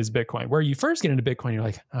is Bitcoin. Where you first get into Bitcoin, you're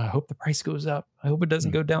like, I hope the price goes up. I hope it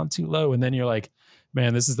doesn't go down too low. And then you're like,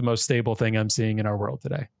 man, this is the most stable thing I'm seeing in our world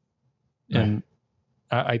today. Right. And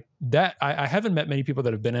I haven't met many people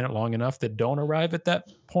that have been in it long enough that don't arrive at that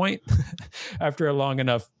point after a long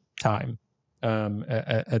enough time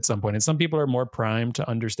at some point. And some people are more primed to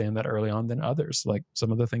understand that early on than others, like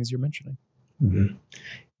some of the things you're mentioning. Mm-hmm.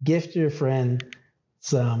 Gift your friend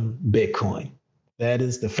some Bitcoin. That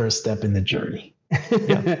is the first step in the journey.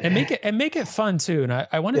 Yeah, and make it fun too. And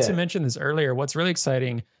I wanted to mention this earlier. What's really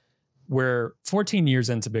exciting, we're 14 years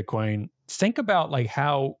into Bitcoin. Think about like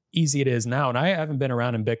how easy it is now. And I haven't been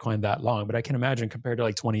around in Bitcoin that long, but I can imagine compared to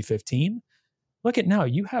like 2015. Look at now,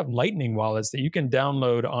 you have Lightning wallets that you can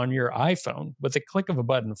download on your iPhone with a click of a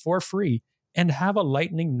button for free and have a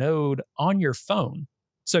Lightning node on your phone.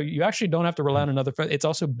 So you actually don't have to rely on another phone. It's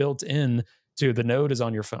also built in to the node is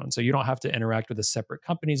on your phone. So you don't have to interact with a separate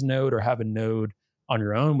company's node or have a node on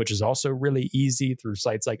your own, which is also really easy through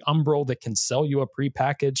sites like Umbrel that can sell you a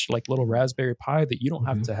prepackaged like little Raspberry Pi that you don't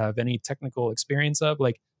have to have any technical experience of.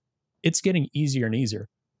 Like, it's getting easier and easier.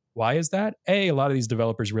 Why is that? A lot of these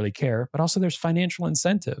developers really care, but also there's financial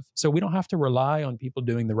incentive. So we don't have to rely on people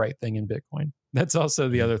doing the right thing in Bitcoin. That's also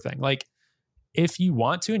the other thing. Like, if you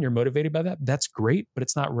want to and you're motivated by that, that's great, but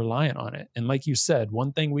it's not reliant on it. And like you said,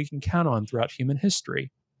 one thing we can count on throughout human history,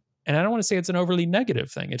 and I don't want to say it's an overly negative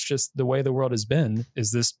thing, it's just the way the world has been,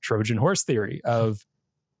 is this Trojan horse theory of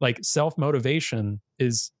like self-motivation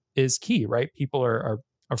is key, right? People are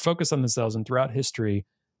focused on themselves, and throughout history,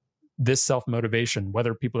 this self-motivation,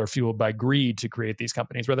 whether people are fueled by greed to create these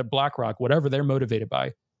companies, whether BlackRock, whatever they're motivated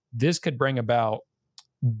by, this could bring about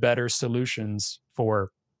better solutions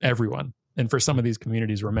for everyone. And for some of these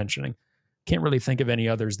communities we're mentioning, can't really think of any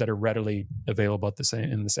others that are readily available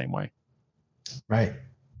in the same way. Right.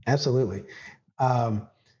 Absolutely.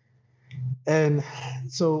 And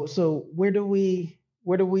so where do we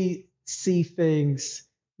see things,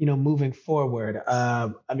 moving forward?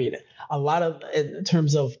 I mean, a lot of, in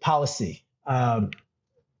terms of policy,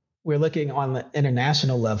 we're looking on the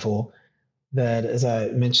international level that, as I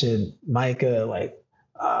mentioned, Micah, like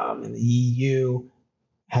in the EU,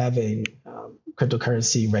 having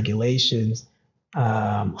cryptocurrency regulations.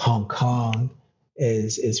 Hong Kong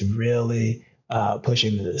is really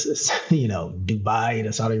pushing this, Dubai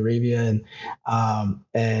to Saudi Arabia,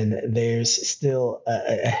 and there's still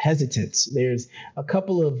a hesitance. There's a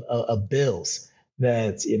couple of bills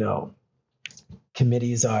that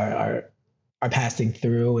committees are passing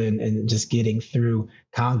through and just getting through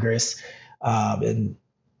Congress, in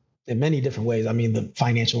many different ways. I mean, the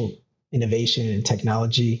Financial Innovation and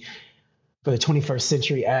Technology for the 21st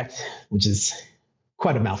Century Act, which is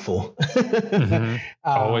quite a mouthful.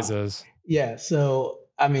 Always is. Yeah. So,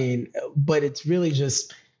 I mean, but it's really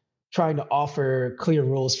just trying to offer clear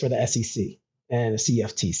rules for the SEC and the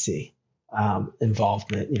CFTC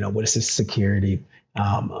involvement. What is this security?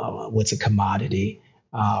 What's a commodity?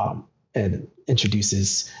 And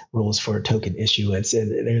introduces rules for token issuance.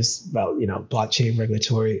 And there's about, Blockchain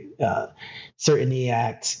Regulatory Certainty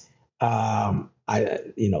Act,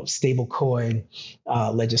 stablecoin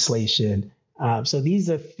legislation. So these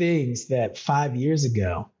are things that 5 years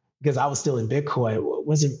ago, because I was still in Bitcoin,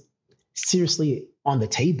 wasn't seriously on the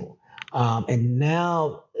table. And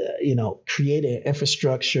now, creating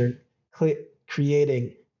infrastructure,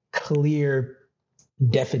 creating clear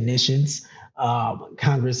definitions.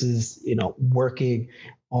 Congress is, working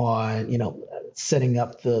on, setting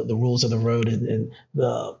up the rules of the road and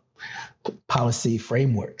the policy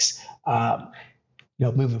frameworks.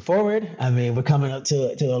 Moving forward, I mean, we're coming up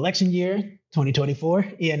to election year, 2024,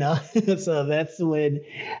 so that's when,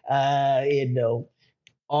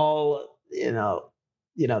 all,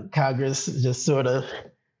 Congress just sort of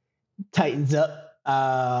tightens up,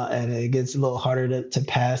 and it gets a little harder to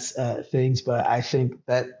pass things. But I think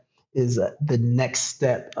that is the next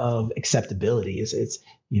step of acceptability. It's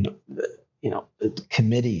the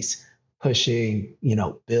committees pushing,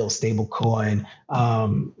 bill, stablecoin,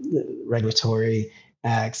 regulatory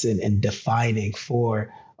acts and defining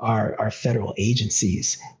for our federal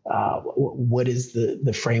agencies what is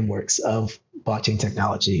the frameworks of blockchain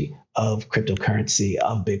technology, of cryptocurrency,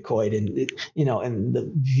 of Bitcoin, and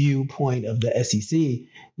the viewpoint of the SEC,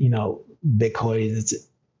 Bitcoin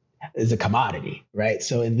is a commodity, right?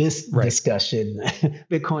 So in this discussion,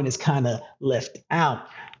 Bitcoin is kind of left out.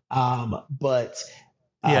 But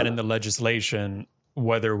and in the legislation,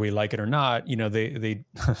 whether we like it or not, they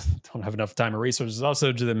don't have enough time or resources.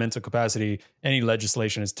 Also, to the mental capacity, any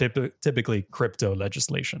legislation is typically crypto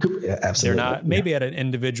legislation. Yeah, absolutely. They're not maybe at an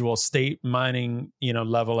individual state mining,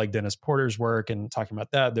 level like Dennis Porter's work and talking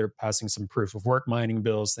about that. They're passing some proof of work mining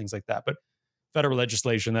bills, things like that. But federal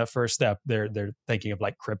legislation, that first step, they're thinking of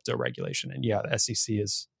like crypto regulation. And the SEC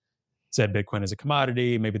has said Bitcoin is a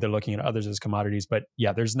commodity. Maybe they're looking at others as commodities. But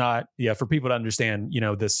there's not, for people to understand,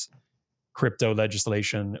 this crypto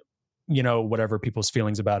legislation, whatever people's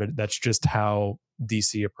feelings about it, that's just how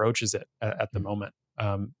DC approaches it at the moment.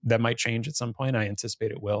 That might change at some point. I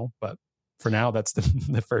anticipate it will. But for now, that's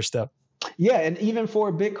the first step. Yeah. And even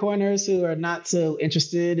for Bitcoiners who are not so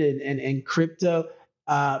interested in crypto,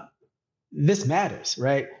 this matters,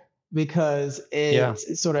 right? Because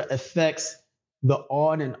it sort of affects the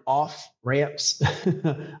on and off ramps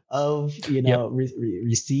of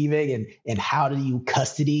receiving and how do you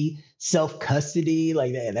self-custody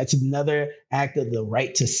like that. That's another act of the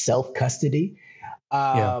right to self-custody.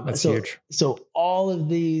 That's huge. So all of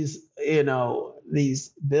these these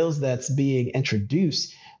bills that's being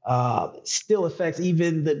introduced still affects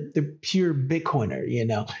even the pure Bitcoiner,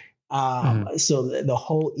 so the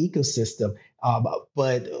whole ecosystem.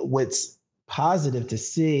 But what's positive to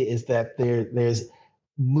see is that there's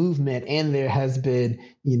movement and there has been,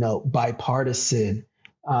 bipartisan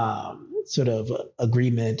sort of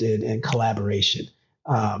agreement and collaboration.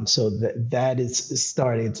 So that is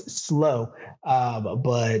starting slow,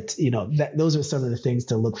 but those are some of the things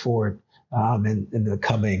to look forward in the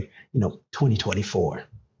coming 2024.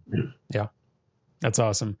 Yeah, that's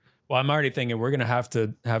awesome. Well, I'm already thinking we're going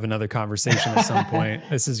to have another conversation at some point.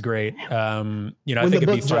 This is great. I think it'd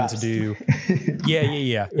be fun to do.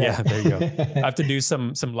 Yeah. There you go. I have to do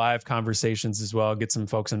some live conversations as well. Get some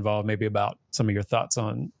folks involved, maybe about some of your thoughts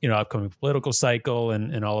on upcoming political cycle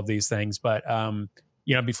and all of these things. But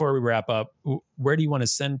before we wrap up, where do you want to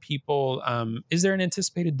send people? Is there an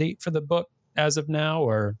anticipated date for the book as of now,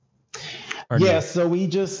 or yeah? No? So we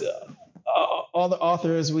just. All the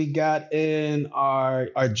authors we got in our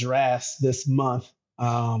drafts this month,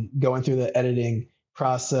 going through the editing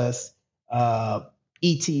process,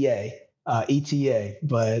 ETA,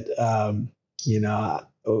 but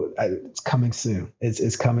it's coming soon.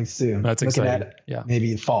 It's coming soon. That's Looking exciting. at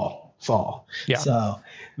maybe fall. Yeah. So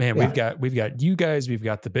man, we've got you guys. We've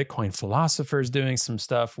got the Bitcoin philosophers doing some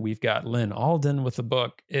stuff. We've got Lynn Alden with the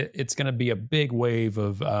book. It's going to be a big wave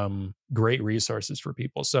of great resources for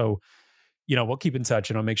people. So. We'll keep in touch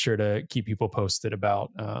and I'll make sure to keep people posted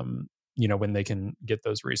about, when they can get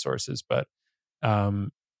those resources. But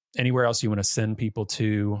anywhere else you want to send people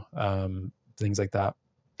to, things like that?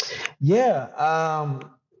 Yeah.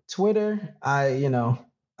 Twitter, I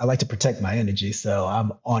like to protect my energy. So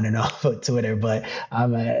I'm on and off of Twitter, but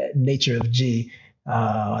I'm a Nature of G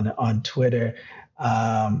on Twitter.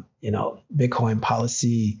 Bitcoin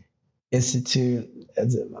Policy Institute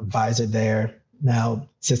as an advisor there. Now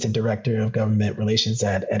assistant director of government relations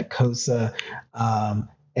at COSA,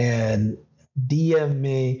 and DM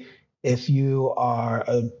me if you are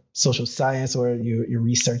a social science or you're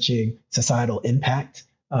researching societal impact,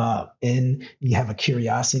 and you have a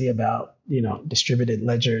curiosity about distributed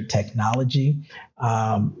ledger technology,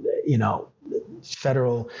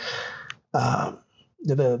 federal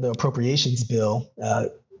the appropriations bill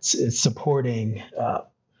is supporting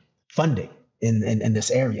funding in this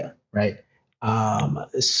area, right?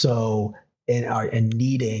 So and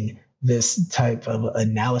needing this type of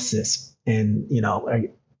analysis and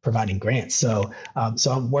providing grants. So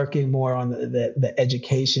I'm working more on the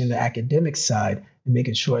education, the academic side, and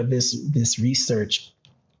making sure this research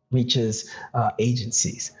reaches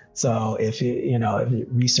agencies. So if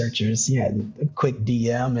researchers, a quick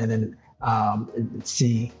DM and then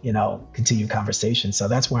see continued conversation. So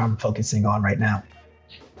that's where I'm focusing on right now.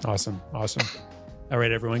 Awesome. All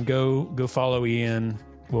right, everyone, go follow Ian.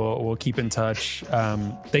 We'll keep in touch.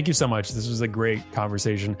 Thank you so much. This was a great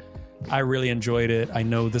conversation. I really enjoyed it. I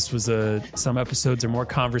know this was some episodes are more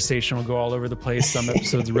conversational, go all over the place. Some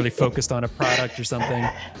episodes are really focused on a product or something.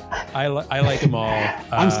 I like them all.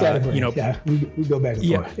 I'm scatterbrained. We go back and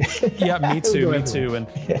forth. Yeah, me too. And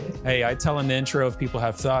hey, I tell in the intro if people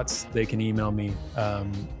have thoughts, they can email me.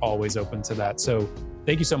 Always open to that. So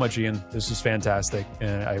Thank you so much, Ian. This was fantastic.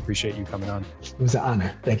 And I appreciate you coming on. It was an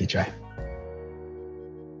honor. Thank you, Trey.